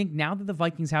 but I think now that the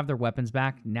Vikings have their weapons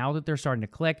back, now that they're starting to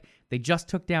click, they just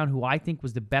took down who I think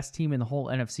was the best team in the whole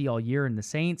NFC all year in the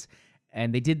Saints,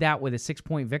 and they did that with a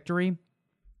 6-point victory.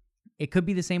 It could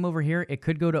be the same over here. It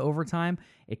could go to overtime.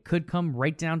 It could come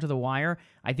right down to the wire.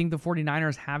 I think the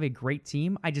 49ers have a great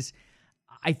team.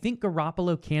 I think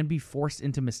Garoppolo can be forced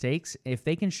into mistakes. If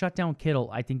they can shut down Kittle,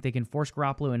 I think they can force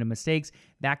Garoppolo into mistakes.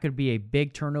 That could be a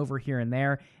big turnover here and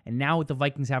there. And now with the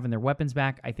Vikings having their weapons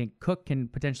back, I think Cook can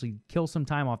potentially kill some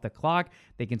time off the clock.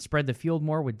 They can spread the field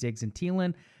more with Diggs and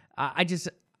Thielen.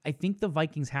 I think the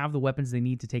Vikings have the weapons they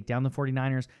need to take down the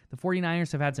 49ers. The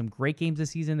 49ers have had some great games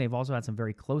this season. They've also had some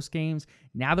very close games.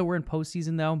 Now that we're in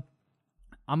postseason, though,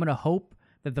 I'm going to hope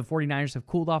that the 49ers have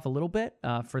cooled off a little bit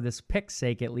for this pick's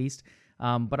sake, at least.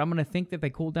 But I'm going to think that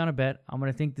they cooled down a bit. I'm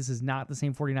going to think this is not the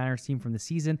same 49ers team from the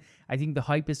season. I think the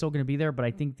hype is still going to be there, but I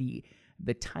think the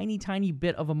tiny, tiny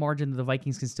bit of a margin that the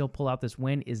Vikings can still pull out this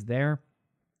win is there.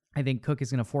 I think Cook is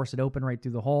going to force it open right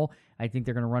through the hole. I think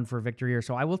they're going to run for a victory here.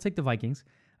 So I will take the Vikings.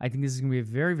 I think this is going to be a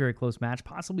very, very close match,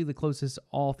 possibly the closest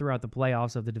all throughout the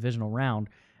playoffs of the divisional round.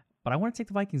 But I want to take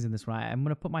the Vikings in this one. I'm going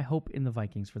to put my hope in the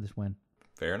Vikings for this win.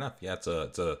 Fair enough. Yeah, it's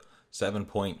a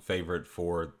 7-point favorite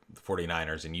for the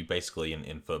 49ers, and you basically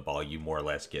in football you more or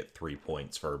less get 3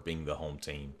 points for being the home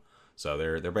team. So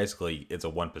they're basically, it's a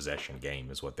one possession game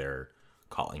is what they're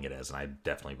calling it as, and I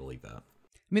definitely believe that.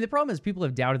 I mean, the problem is people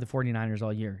have doubted the 49ers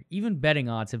all year. Even betting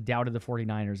odds have doubted the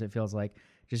 49ers, it feels like.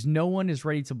 Just no one is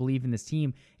ready to believe in this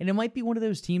team. And it might be one of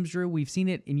those teams, Drew, we've seen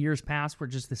it in years past where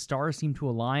just the stars seem to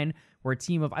align, where a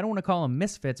team of, I don't want to call them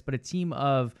misfits, but a team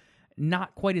of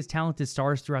not quite as talented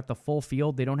stars throughout the full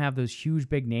field. They don't have those huge,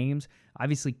 big names.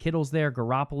 Obviously, Kittle's there.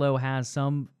 Garoppolo has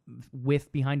some width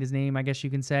behind his name, I guess you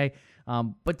can say.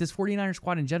 But this 49ers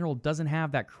squad in general doesn't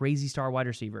have that crazy star wide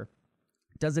receiver.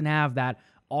 Doesn't have that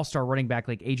all-star running back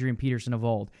like Adrian Peterson of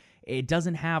old. It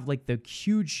doesn't have like the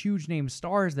huge name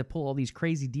stars that pull all these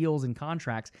crazy deals and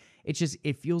contracts.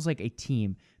 It feels like a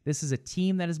team. This is a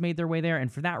team that has made their way there,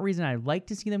 and for that reason, I'd like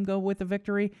to see them go with a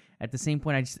victory. At the same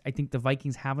point, I think the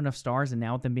Vikings have enough stars, and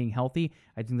now with them being healthy,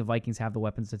 I think the Vikings have the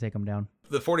weapons to take them down.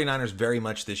 The 49ers very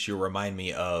much this year remind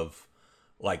me of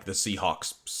like the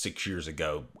Seahawks 6 years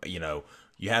ago. You know,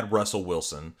 you had Russell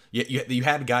Wilson. You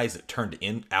had guys that turned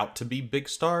out to be big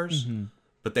stars. Mm-hmm.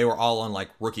 But they were all on like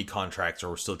rookie contracts or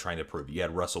were still trying to prove it. You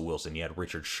had Russell Wilson, you had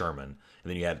Richard Sherman, and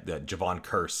then you had Javon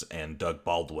Curse and Doug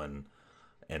Baldwin.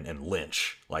 and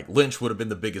Lynch. Like, Lynch would have been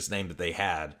the biggest name that they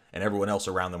had, and everyone else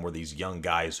around them were these young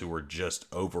guys who were just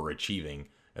overachieving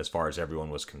as far as everyone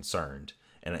was concerned.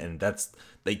 And that's,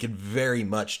 they could very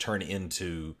much turn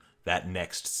into that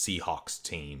next Seahawks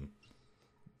team.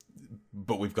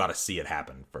 But we've got to see it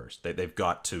happen first. They've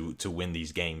got to win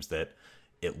these games that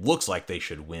it looks like they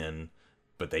should win,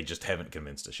 but they just haven't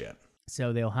convinced us yet.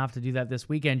 So they'll have to do that this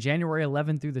weekend. January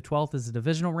 11th through the 12th is the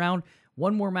divisional round.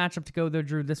 One more matchup to go, though,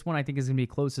 Drew. This one I think is going to be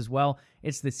close as well.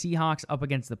 It's the Seahawks up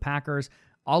against the Packers.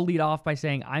 I'll lead off by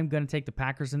saying I'm going to take the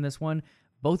Packers in this one.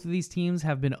 Both of these teams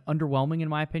have been underwhelming, in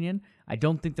my opinion. I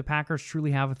don't think the Packers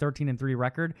truly have a 13-3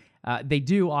 record. They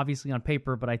do, obviously, on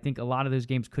paper, but I think a lot of those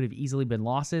games could have easily been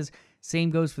losses.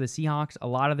 Same goes for the Seahawks. A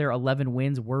lot of their 11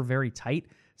 wins were very tight.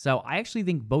 So I actually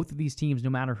think both of these teams, no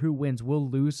matter who wins, will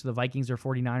lose to the Vikings or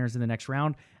 49ers in the next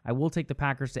round. I will take the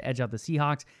Packers to edge out the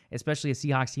Seahawks, especially a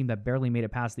Seahawks team that barely made it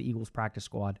past the Eagles practice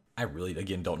squad. I really,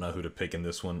 again, don't know who to pick in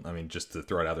this one. I mean, just to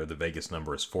throw it out there, the Vegas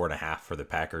number is 4.5 for the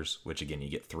Packers, which, again, you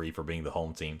get 3 for being the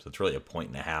home team. So it's really a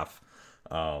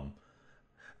 1.5.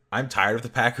 I'm tired of the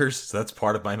Packers, so that's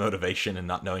part of my motivation in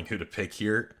not knowing who to pick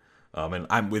here. And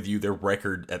I'm with you. Their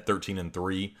record at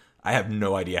 13-3, I have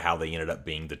no idea how they ended up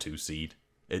being the 2 seed.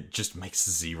 It just makes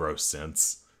zero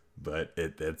sense, but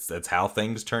that's how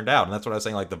things turned out. And that's what I was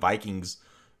saying, like, the Vikings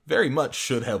very much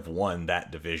should have won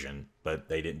that division, but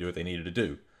they didn't do what they needed to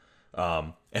do.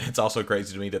 And it's also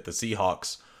crazy to me that the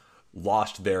Seahawks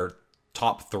lost their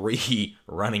top 3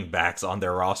 running backs on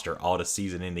their roster all to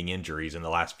season-ending injuries in the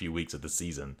last few weeks of the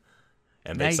season.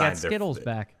 And now they signed got Skittles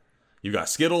back. You got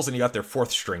Skittles and you got their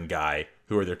 4th-string guy,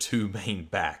 who are their 2 main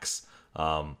backs.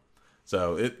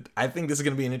 So I think this is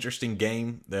going to be an interesting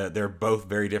game. They're both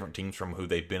very different teams from who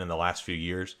they've been in the last few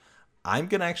years. I'm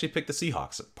going to actually pick the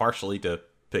Seahawks, partially to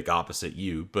pick opposite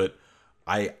you, but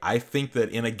I think that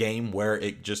in a game where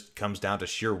it just comes down to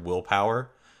sheer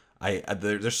willpower,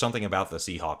 there's something about the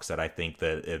Seahawks that I think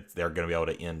that they're going to be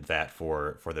able to end that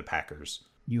for the Packers.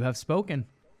 You have spoken.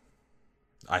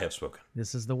 I have spoken.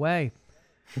 This is the way.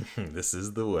 This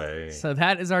is the way. So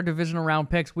that is our divisional round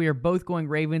picks. We are both going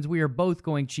Ravens. We are both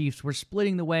going Chiefs. We're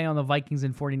splitting the way on the Vikings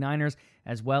and 49ers,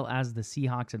 as well as the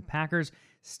Seahawks and Packers.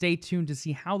 Stay tuned to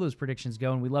see how those predictions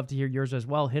go, and we'd love to hear yours as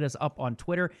well. Hit us up on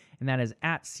Twitter, and that is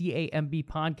at CAMB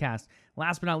Podcast.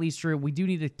 Last but not least, Drew, we do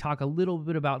need to talk a little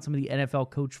bit about some of the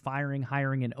NFL coach firing,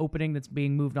 hiring, and opening that's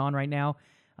being moved on right now.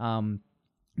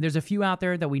 There's a few out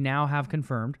there that we now have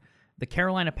confirmed. The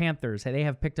Carolina Panthers, they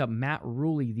have picked up Matt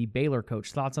Rhule, the Baylor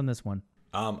coach. Thoughts on this one?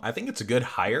 I think it's a good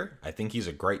hire. I think he's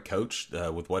a great coach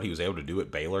with what he was able to do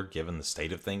at Baylor, given the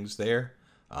state of things there.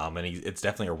 And it's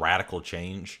definitely a radical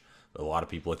change. A lot of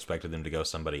people expected them to go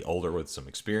somebody older with some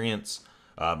experience.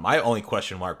 My only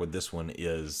question mark with this one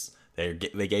is they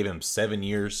gave him 7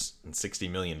 years and $60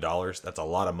 million. That's a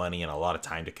lot of money and a lot of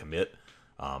time to commit.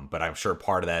 But I'm sure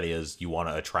part of that is you want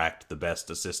to attract the best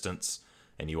assistants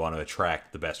and you want to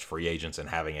attract the best free agents, and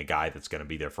having a guy that's going to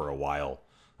be there for a while,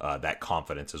 that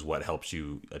confidence is what helps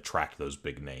you attract those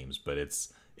big names. But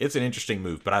it's an interesting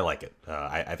move, but I like it.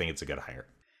 I think it's a good hire.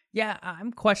 Yeah,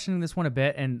 I'm questioning this one a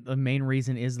bit, and the main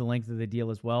reason is the length of the deal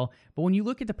as well. But when you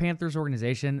look at the Panthers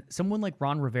organization, someone like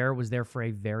Ron Rivera was there for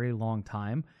a very long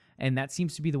time, and that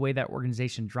seems to be the way that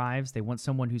organization drives. They want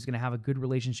someone who's going to have a good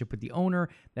relationship with the owner,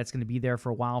 that's going to be there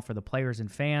for a while for the players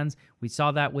and fans. We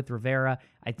saw that with Rivera.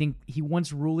 I think he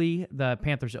wants Rhule, the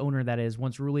Panthers owner that is,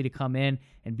 wants Rhule to come in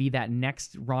and be that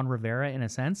next Ron Rivera in a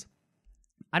sense.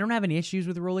 I don't have any issues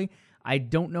with Rhule. I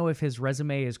don't know if his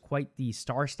resume is quite the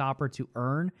star stopper to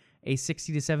earn a $60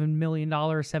 to $7 million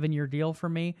 7-year deal for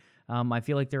me. I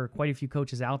feel like there are quite a few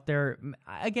coaches out there.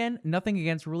 Again, nothing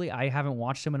against Rhule. I haven't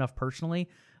watched him enough personally.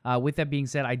 With that being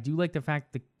said, I do like the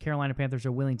fact the Carolina Panthers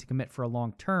are willing to commit for a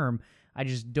long term. I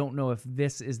just don't know if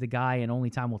this is the guy, and only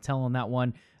time will tell on that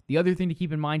one. The other thing to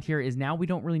keep in mind here is now we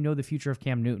don't really know the future of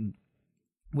Cam Newton.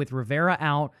 With Rivera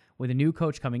out, with a new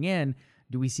coach coming in,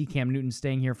 do we see Cam Newton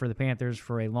staying here for the Panthers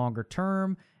for a longer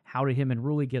term? How did him and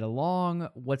Rhule get along?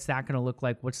 What's that going to look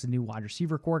like? What's the new wide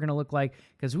receiver core going to look like?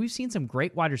 Because we've seen some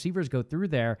great wide receivers go through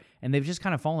there, and they've just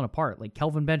kind of fallen apart. Like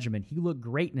Kelvin Benjamin, he looked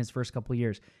great in his first couple of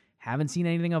years. Haven't seen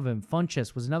anything of him.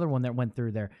 Funchess was another one that went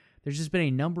through there. There's just been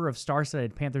a number of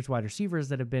star-studded Panthers wide receivers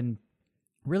that have been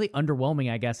really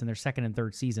underwhelming, I guess, in their second and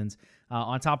third seasons.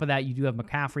 On top of that, you do have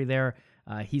McCaffrey there.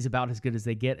 He's about as good as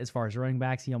they get as far as running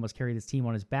backs. He almost carried his team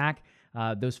on his back.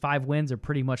 Those 5 wins are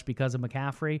pretty much because of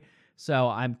McCaffrey. So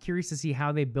I'm curious to see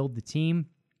how they build the team.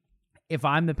 If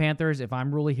I'm the Panthers, if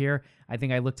I'm Rhule here, I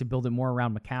think I look to build it more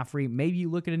around McCaffrey. Maybe you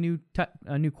look at a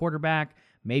new quarterback.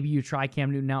 Maybe you try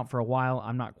Cam Newton out for a while.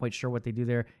 I'm not quite sure what they do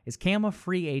there. Is Cam a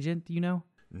free agent? Do you know?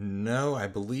 No, I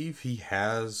believe he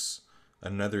has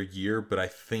another year, but I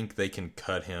think they can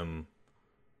cut him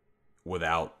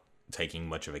without taking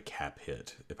much of a cap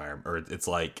hit. Or it's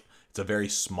a very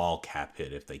small cap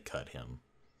hit if they cut him.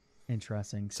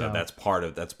 Interesting. So that's part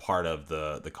of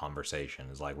the conversation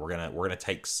is like we're gonna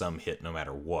take some hit no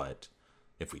matter what.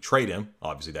 If we trade him,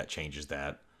 obviously that changes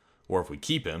that. Or if we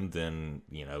keep him, then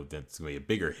then it's gonna be a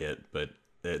bigger hit. But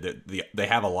they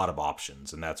have a lot of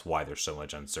options, and that's why there's so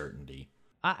much uncertainty.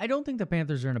 I don't think the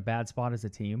Panthers are in a bad spot as a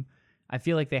team. I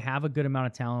feel like they have a good amount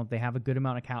of talent. They have a good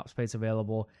amount of cap space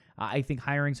available. I think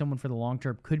hiring someone for the long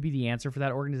term could be the answer for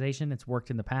that organization. It's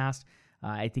worked in the past.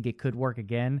 I think it could work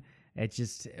again. It's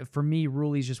just, for me,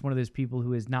 Ruley's just one of those people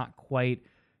who has not quite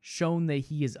shown that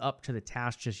he is up to the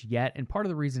task just yet. And part of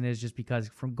the reason is just because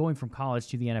from going from college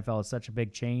to the NFL is such a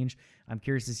big change. I'm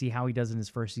curious to see how he does in his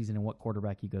first season and what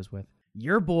quarterback he goes with.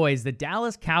 Your boys, the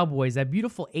Dallas Cowboys, that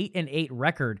beautiful 8-8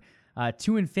 record,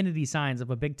 two infinity signs of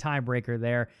a big tiebreaker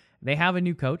there. They have a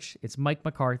new coach. It's Mike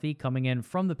McCarthy coming in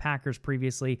from the Packers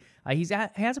previously. He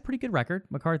has a pretty good record.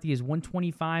 McCarthy is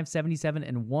 125, 77,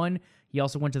 and 1. He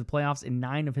also went to the playoffs in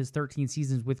 9 of his 13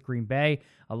 seasons with Green Bay.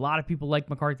 A lot of people like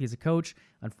McCarthy as a coach.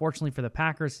 Unfortunately for the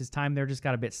Packers, his time there just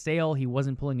got a bit stale. He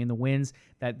wasn't pulling in the wins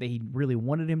that he really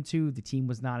wanted him to. The team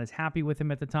was not as happy with him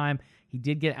at the time. He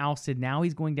did get ousted. Now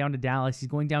he's going down to Dallas. He's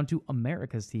going down to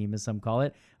America's team, as some call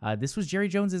it. This was Jerry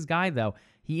Jones's guy, though.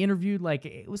 He interviewed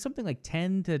it was something like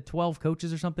 10 to 12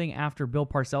 coaches or something after Bill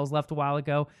Parcells left a while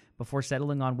ago before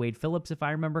settling on Wade Phillips, if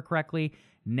I remember correctly.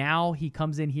 Now he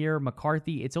comes in here,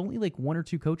 McCarthy. It's only like 1 or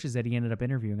 2 coaches that he ended up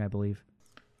interviewing, I believe.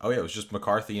 Oh yeah, it was just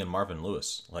McCarthy and Marvin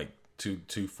Lewis, like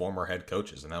two former head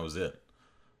coaches, and that was it.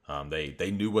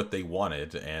 They knew what they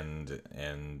wanted,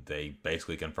 and they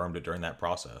basically confirmed it during that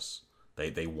process.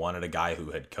 They wanted a guy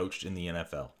who had coached in the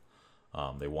NFL.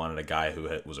 They wanted a guy who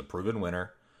was a proven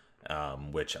winner.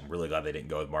 Which I'm really glad they didn't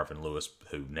go with Marvin Lewis,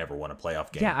 who never won a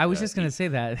playoff game. Yeah, I was just going to say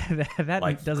that.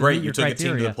 that doesn't great, meet your you took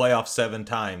criteria. a team to the playoffs 7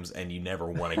 times, and you never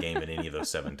won a game in any of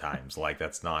those 7 times.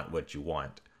 That's not what you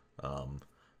want.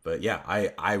 But yeah,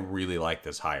 I really like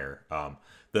this hire.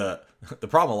 The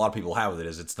problem a lot of people have with it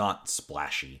is it's not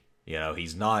splashy.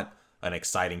 He's not an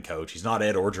exciting coach. He's not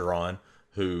Ed Orgeron,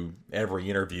 who every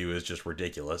interview is just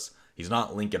ridiculous. He's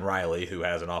not Lincoln Riley, who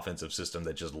has an offensive system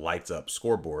that just lights up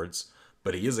scoreboards.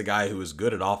 But he is a guy who is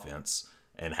good at offense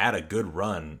and had a good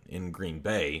run in Green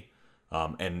Bay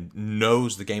and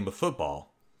knows the game of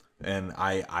football. And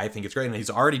I think it's great. And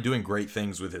he's already doing great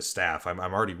things with his staff. I'm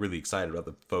already really excited about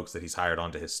the folks that he's hired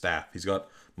onto his staff. He's got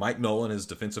Mike Nolan as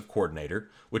defensive coordinator,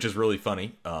 which is really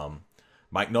funny.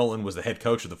 Mike Nolan was the head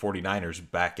coach of the 49ers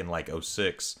back in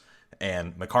 2006,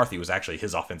 and McCarthy was actually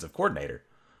his offensive coordinator.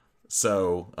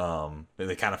 So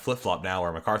they kind of flip-flop now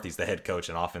where McCarthy's the head coach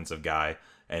and offensive guy,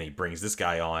 and he brings this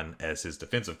guy on as his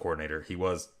defensive coordinator. He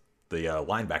was the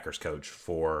linebackers coach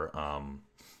for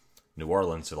New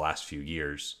Orleans for the last few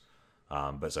years.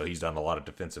 But so he's done a lot of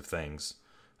defensive things.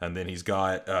 And then he's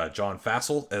got John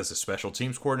Fassel as a special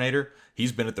teams coordinator.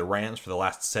 He's been at the Rams for the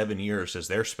last 7 years as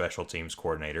their special teams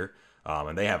coordinator.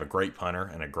 And they have a great punter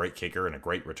and a great kicker and a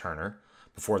great returner.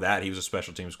 Before that, he was a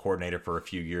special teams coordinator for a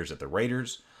few years at the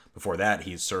Raiders. Before that,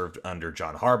 he served under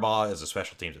John Harbaugh as a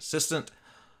special teams assistant.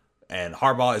 And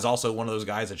Harbaugh is also one of those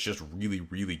guys that's just really,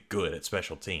 really good at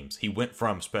special teams. He went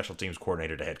from special teams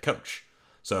coordinator to head coach.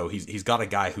 So he's got a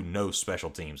guy who knows special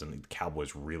teams, and the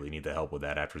Cowboys really need the help with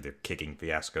that after their kicking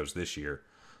fiascos this year.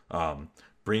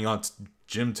 Bringing on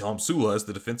Jim Tomsula as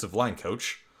the defensive line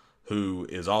coach, who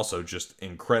is also just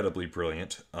incredibly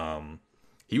brilliant.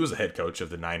 He was a head coach of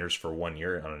the Niners for 1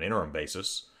 year on an interim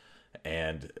basis,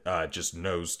 and just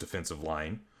knows defensive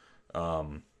line.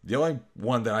 The only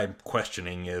one that I'm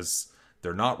questioning is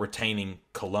they're not retaining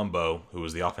Colombo, who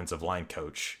was the offensive line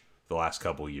coach the last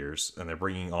couple of years, and they're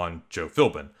bringing on Joe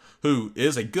Philbin, who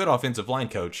is a good offensive line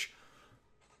coach,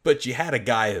 but you had a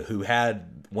guy who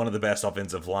had one of the best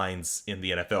offensive lines in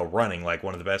the NFL running, like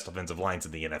one of the best offensive lines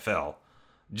in the NFL.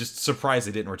 Just surprised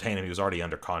they didn't retain him. He was already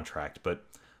under contract, but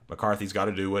McCarthy's got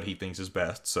to do what he thinks is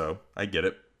best, so I get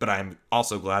it. But I'm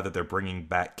also glad that they're bringing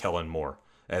back Kellen Moore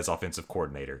as offensive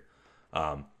coordinator.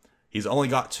 He's only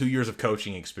got 2 years of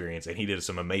coaching experience, and he did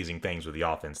some amazing things with the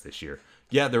offense this year.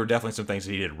 Yeah, there were definitely some things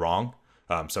that he did wrong.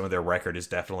 Some of their record is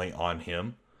definitely on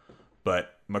him.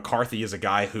 But McCarthy is a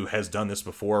guy who has done this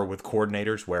before with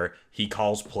coordinators where he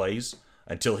calls plays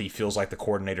until he feels like the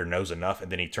coordinator knows enough,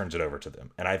 and then he turns it over to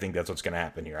them. And I think that's what's going to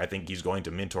happen here. I think he's going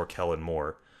to mentor Kellen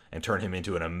Moore and turn him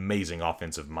into an amazing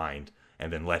offensive mind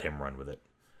and then let him run with it.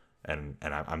 And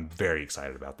I'm very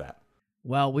excited about that.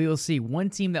 Well, we will see.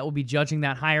 One team that will be judging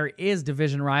that hire is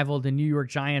division rival, the New York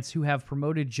Giants, who have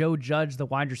promoted Joe Judge, the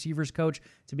wide receivers coach,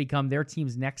 to become their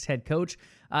team's next head coach.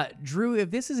 Drew, if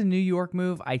this is a New York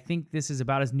move, I think this is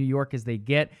about as New York as they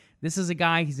get. This is a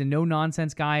guy, he's a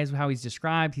no-nonsense guy, is how he's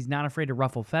described. He's not afraid to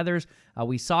ruffle feathers.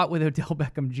 We saw it with Odell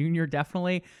Beckham Jr.,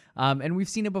 definitely. And we've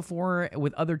seen it before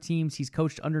with other teams. He's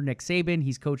coached under Nick Saban.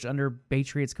 He's coached under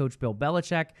Patriots coach Bill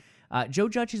Belichick. Joe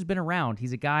Judge has been around.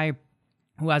 He's a guy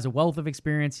who has a wealth of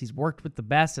experience. He's worked with the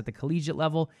best at the collegiate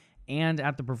level and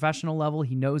at the professional level.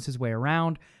 He knows his way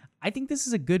around. I think this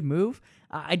is a good move.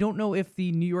 I don't know if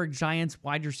the New York Giants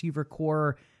wide receiver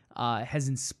core has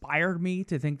inspired me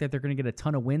to think that they're going to get a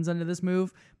ton of wins under this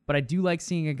move, but I do like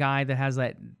seeing a guy that has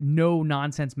that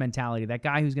no-nonsense mentality, that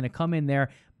guy who's going to come in there,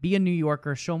 be a New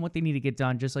Yorker, show them what they need to get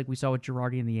done, just like we saw with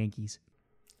Girardi and the Yankees.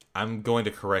 I'm going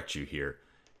to correct you here.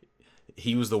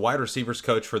 He was the wide receivers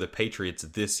coach for the Patriots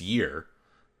this year.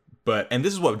 And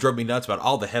this is what drove me nuts about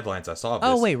all the headlines I saw of this.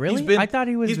 Oh, wait, really? I thought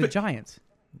he was the Giants.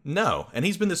 No, and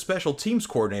he's been the special teams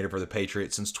coordinator for the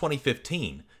Patriots since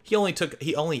 2015. He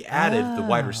only added the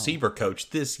wide receiver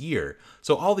coach this year.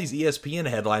 So all these ESPN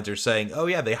headlines are saying, "Oh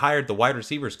yeah, they hired the wide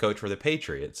receivers coach for the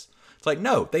Patriots." It's like,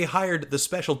 no, they hired the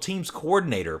special teams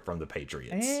coordinator from the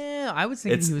Patriots. Yeah, I was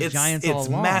thinking he was Giants all along. It's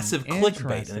massive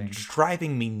clickbait, and it's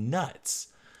driving me nuts.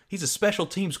 He's a special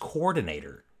teams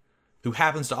coordinator who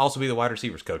happens to also be the wide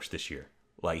receivers coach this year.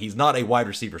 Like, he's not a wide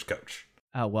receivers coach.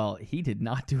 Well, he did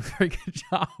not do a very good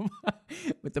job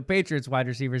with the Patriots wide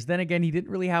receivers. Then again, he didn't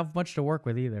really have much to work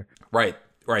with either. Right.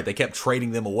 They kept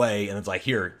trading them away, and it's like,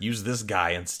 here, use this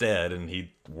guy instead. And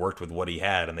he worked with what he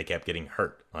had, and they kept getting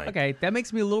hurt. Okay, that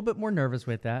makes me a little bit more nervous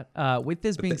with that. With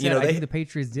this being said, I think the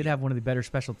Patriots did have one of the better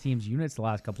special teams units the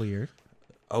last couple of years.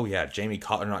 Oh, yeah, not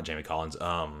Jamie Collins.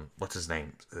 What's his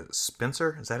name?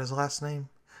 Spencer? Is that his last name?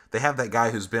 They have that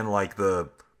guy who's been like the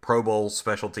Pro Bowl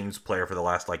special teams player for the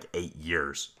last 8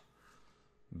 years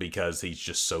because he's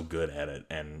just so good at it,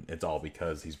 and it's all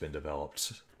because he's been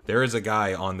developed. There is a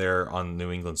guy on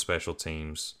New England special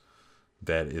teams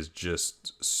that is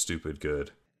just stupid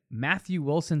good. Matthew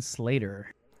Wilson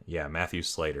Slater. Yeah, Matthew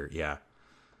Slater. Yeah,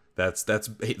 that's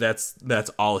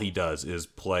all he does is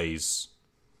play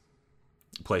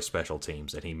special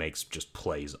teams, and he makes just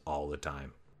plays all the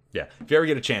time. Yeah, if you ever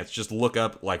get a chance, just look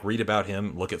up, read about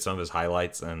him, look at some of his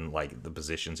highlights and the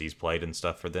positions he's played and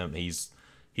stuff for them. He's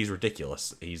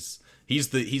ridiculous. He's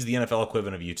the NFL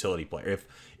equivalent of a utility player.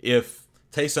 If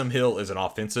Taysom Hill is an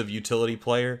offensive utility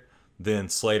player, then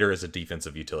Slater is a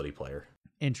defensive utility player.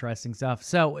 Interesting stuff.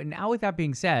 So now with that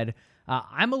being said,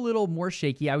 I'm a little more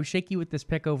shaky. I was shaky with this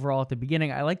pick overall at the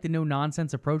beginning. I like the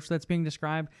no-nonsense approach that's being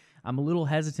described. I'm a little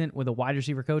hesitant with a wide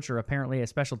receiver coach or apparently a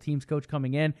special teams coach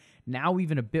coming in. Now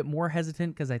even a bit more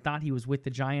hesitant because I thought he was with the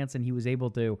Giants and he was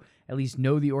able to at least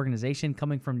know the organization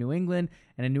coming from New England,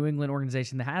 and a New England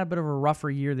organization that had a bit of a rougher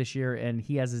year this year, and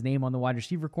he has his name on the wide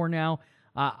receiver core now.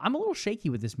 I'm a little shaky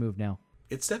with this move now.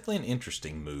 It's definitely an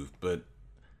interesting move, but,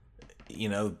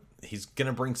 he's going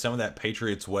to bring some of that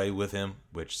Patriots way with him,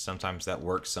 which sometimes that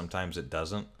works, sometimes it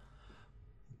doesn't.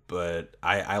 But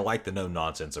I like the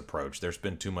no-nonsense approach. There's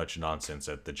been too much nonsense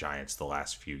at the Giants the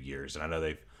last few years, and I know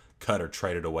they've cut or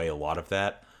traded away a lot of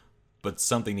that, but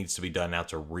something needs to be done now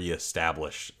to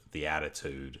reestablish the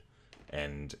attitude,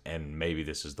 and maybe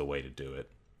this is the way to do it.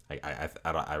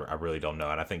 I really don't know,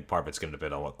 and I think part of it's going to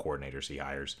depend on what coordinators he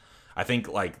hires. I think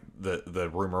the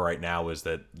rumor right now is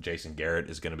that Jason Garrett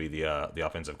is going to be the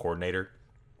offensive coordinator.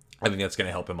 I think that's going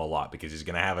to help him a lot because he's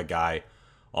going to have a guy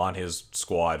on his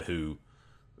squad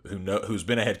who's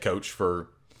been a head coach for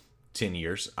 10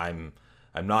 years. I'm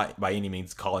not by any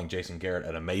means calling Jason Garrett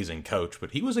an amazing coach,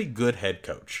 but he was a good head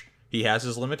coach. He has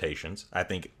his limitations. I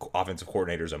think offensive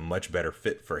coordinator is a much better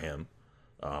fit for him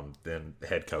than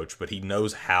head coach, but he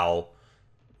knows how,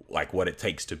 what it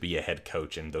takes to be a head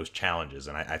coach and those challenges,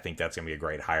 and I think that's going to be a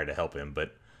great hire to help him,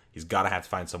 but he's got to have to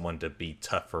find someone to be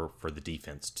tougher for the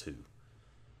defense too.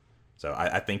 So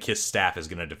I think his staff is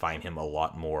going to define him a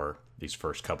lot more these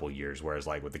first couple years, whereas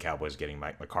with the Cowboys getting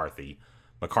Mike McCarthy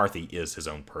is his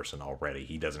own person already.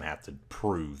 He doesn't have to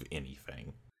prove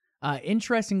anything.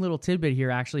 Interesting little tidbit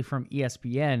here actually from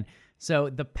ESPN.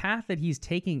 So the path that he's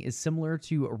taking is similar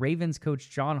to Ravens coach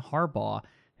John Harbaugh,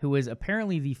 who was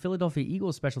apparently the Philadelphia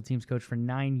Eagles special teams coach for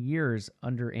 9 years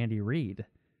under Andy Reid.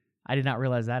 I did not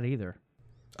realize that either.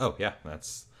 Oh, yeah.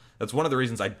 That's one of the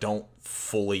reasons I don't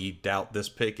fully doubt this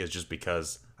pick is just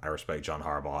because I respect John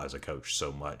Harbaugh as a coach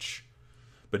so much.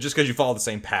 But just because you follow the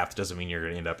same path doesn't mean you're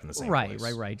going to end up in the same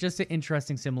place. Right. Just an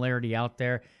interesting similarity out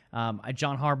there.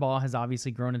 John Harbaugh has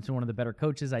obviously grown into one of the better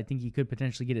coaches. I think he could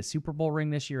potentially get a Super Bowl ring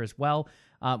this year as well.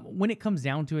 When it comes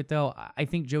down to it, though, I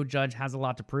think Joe Judge has a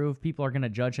lot to prove. People are going to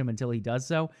judge him until he does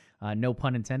so. No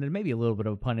pun intended, maybe a little bit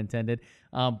of a pun intended.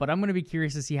 But I'm going to be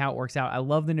curious to see how it works out. I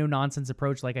love the no-nonsense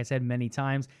approach, like I said many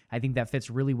times. I think that fits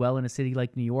really well in a city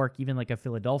like New York, even like a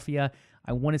Philadelphia.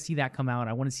 I want to see that come out.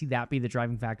 I want to see that be the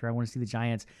driving factor. I want to see the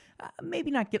Giants maybe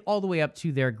not get all the way up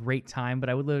to their great time, but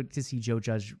I would like to see Joe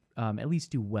Judge at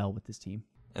least do well with this team.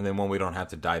 And then one we don't have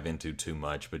to dive into too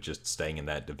much, but just staying in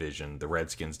that division, the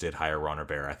Redskins did hire Ron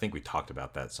Rivera. I think we talked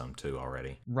about that some too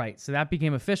already. Right, so that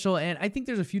became official, and I think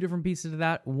there's a few different pieces to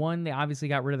that. One, they obviously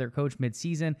got rid of their coach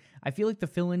midseason. I feel like the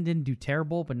fill-in didn't do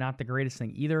terrible, but not the greatest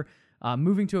thing either.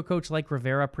 Moving to a coach like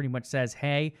Rivera pretty much says,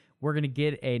 hey, we're going to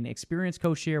get an experienced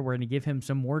coach here. We're going to give him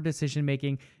some more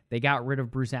decision-making. They got rid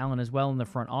of Bruce Allen as well in the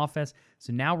front office.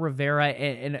 So now Rivera,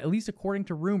 and at least according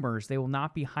to rumors, they will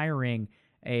not be hiring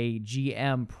a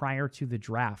GM prior to the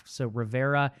draft. So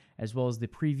Rivera, as well as the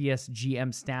previous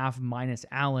GM staff minus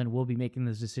Allen, will be making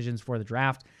those decisions for the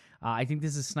draft. I think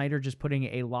this is Snyder just putting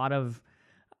a lot of,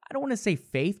 I don't want to say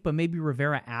faith, but maybe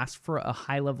Rivera asked for a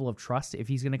high level of trust if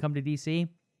he's going to come to DC.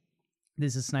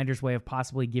 This is Snyder's way of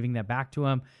possibly giving that back to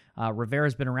him.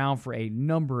 Rivera's been around for a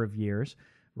number of years.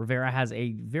 Rivera has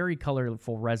a very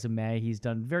colorful resume. He's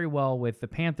done very well with the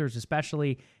Panthers,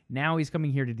 especially. Now he's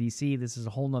coming here to DC. This is a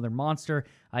whole nother monster.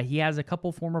 He has a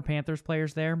couple former Panthers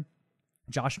players there.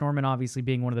 Josh Norman, obviously,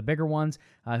 being one of the bigger ones,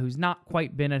 who's not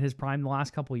quite been at his prime the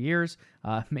last couple of years,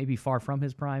 maybe far from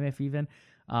his prime, if even.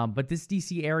 But this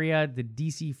DC area, the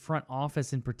DC front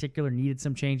office in particular, needed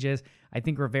some changes. I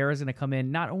think Rivera's going to come in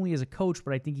not only as a coach,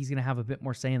 but I think he's going to have a bit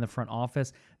more say in the front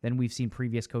office than we've seen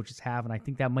previous coaches have, and I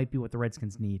think that might be what the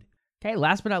Redskins need. Okay,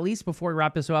 last but not least, before we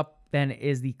wrap this up, then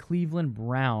is the Cleveland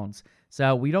Browns.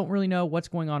 So we don't really know what's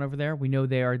going on over there. We know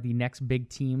they are the next big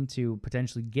team to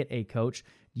potentially get a coach.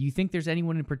 Do you think there's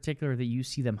anyone in particular that you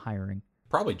see them hiring?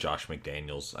 Probably Josh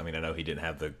McDaniels. I mean, I know he didn't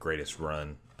have the greatest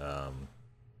run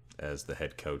as the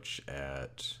head coach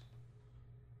at...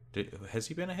 has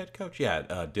he been a head coach?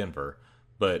 Yeah, Denver.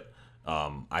 But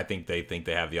I think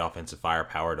they have the offensive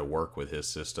firepower to work with his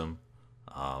system.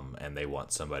 And they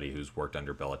want somebody who's worked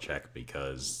under Belichick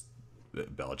because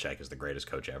Belichick is the greatest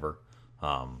coach ever.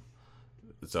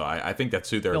 So I think that's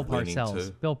who they're leaning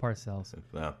to. Bill Parcells.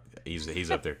 Well,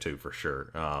 he's up there too for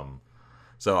sure.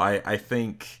 So I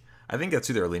think that's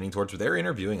who they're leaning towards. They're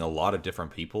interviewing a lot of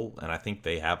different people, and I think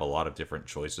they have a lot of different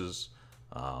choices.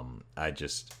 I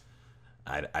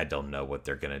don't know what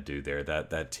they're gonna do there.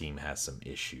 That team has some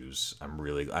issues.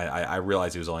 I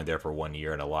realize he was only there for 1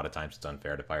 year, and a lot of times it's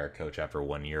unfair to fire a coach after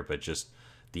 1 year, but just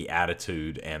the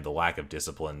attitude and the lack of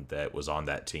discipline that was on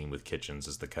that team with Kitchens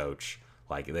as the coach,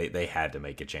 like they had to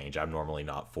make a change. I'm normally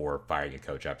not for firing a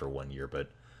coach after 1 year,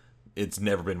 but it's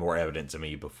never been more evident to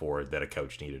me before that a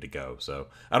coach needed to go. So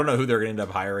I don't know who they're going to end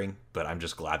up hiring, but I'm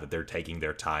just glad that they're taking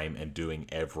their time and doing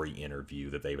every interview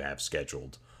that they have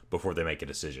scheduled before they make a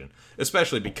decision,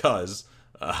 especially because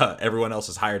everyone else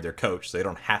has hired their coach, so they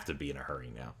don't have to be in a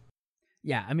hurry now.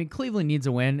 Yeah, I mean, Cleveland needs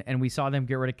a win, and we saw them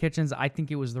get rid of Kitchens. I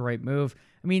think it was the right move.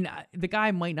 I mean, the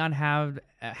guy might not have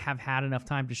had enough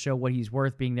time to show what he's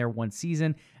worth being there one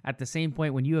season. At the same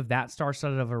point, when you have that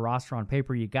star-studded of a roster on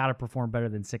paper, you got to perform better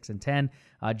than 6-10.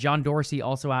 John Dorsey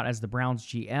also out as the Browns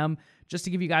GM. Just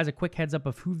to give you guys a quick heads up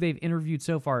of who they've interviewed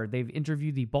so far, they've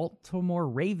interviewed the Baltimore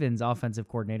Ravens offensive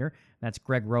coordinator. That's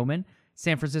Greg Roman.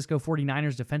 San Francisco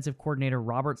 49ers defensive coordinator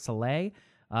Robert Saleh.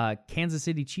 Kansas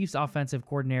City Chiefs offensive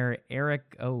coordinator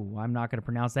Eric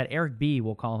B,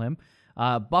 we'll call him.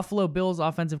 Buffalo Bills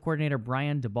offensive coordinator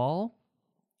Brian Daboll.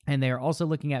 And they are also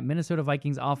looking at Minnesota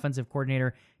Vikings offensive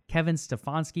coordinator Kevin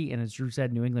Stefanski, and as Drew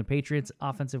said, New England Patriots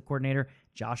offensive coordinator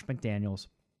Josh McDaniels.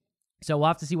 So we'll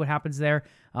have to see what happens there.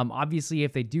 Obviously,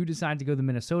 if they do decide to go the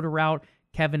Minnesota route,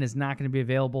 Kevin is not going to be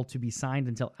available to be signed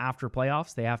until after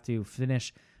playoffs. They have to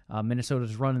finish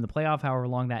Minnesota's run in the playoff, however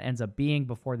long that ends up being,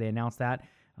 before they announce that.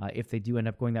 If they do end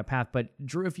up going that path. But,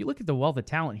 Drew, if you look at the wealth of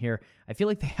talent here, I feel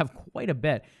like they have quite a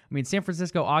bit. I mean, San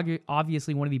Francisco,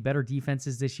 obviously one of the better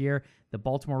defenses this year. The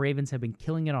Baltimore Ravens have been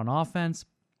killing it on offense.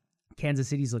 Kansas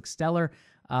City's look stellar.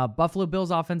 Buffalo Bills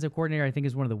offensive coordinator, I think,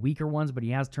 is one of the weaker ones, but he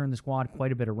has turned the squad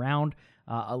quite a bit around.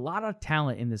 A lot of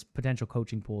talent in this potential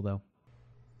coaching pool, though.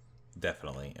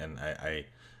 Definitely. And I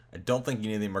don't think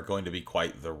any of them are going to be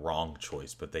quite the wrong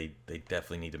choice, but they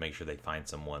definitely need to make sure they find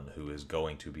someone who is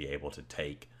going to be able to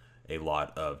take a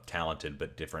lot of talented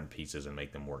but different pieces and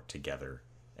make them work together.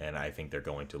 And I think they're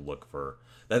going to look for...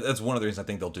 That's one of the reasons I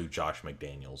think they'll do Josh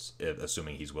McDaniels,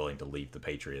 assuming he's willing to leave the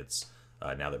Patriots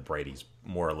now that Brady's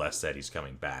more or less said he's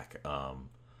coming back.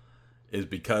 is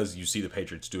because you see the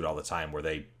Patriots do it all the time where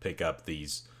they pick up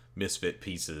these misfit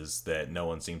pieces that no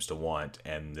one seems to want,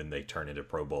 and then they turn into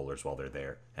Pro Bowlers while they're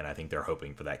there. And I think they're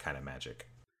hoping for that kind of magic.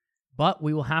 But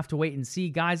we will have to wait and see.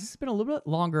 Guys, this has been a little bit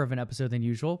longer of an episode than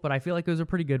usual, but I feel like it was a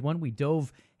pretty good one. We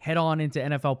dove head on into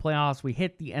NFL playoffs. We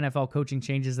hit the NFL coaching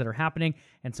changes that are happening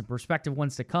and some prospective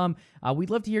ones to come. We'd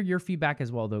love to hear your feedback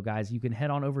as well, though, guys. You can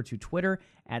head on over to Twitter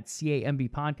at CAMB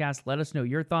Podcast. Let us know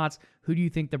your thoughts. Who do you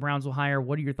think the Browns will hire?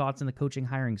 What are your thoughts on the coaching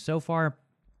hiring so far?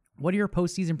 What are your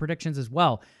postseason predictions as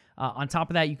well? On top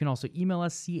of that, you can also email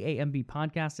us,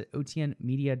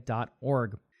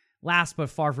 cambpodcast@otnmedia.org. Last but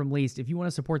far from least, if you want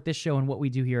to support this show and what we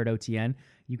do here at OTN,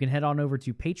 you can head on over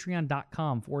to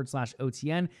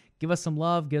patreon.com/OTN. Give us some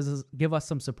love, give us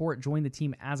some support, join the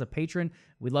team as a patron.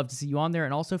 We'd love to see you on there,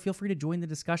 and also feel free to join the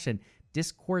discussion,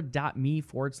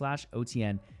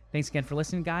 discord.me/OTN. Thanks again for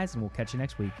listening, guys, and we'll catch you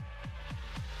next week.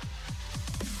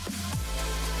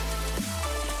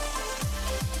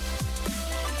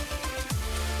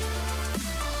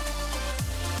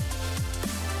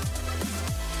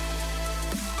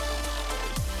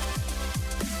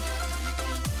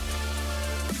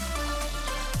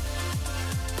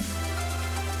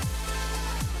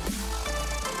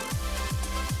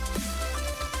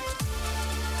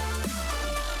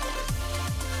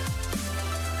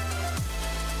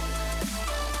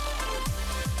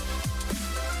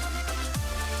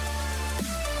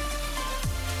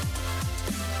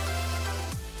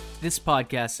 This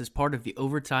podcast is part of the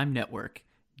Overtime Network.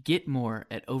 Get more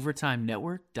at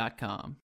overtimenetwork.com.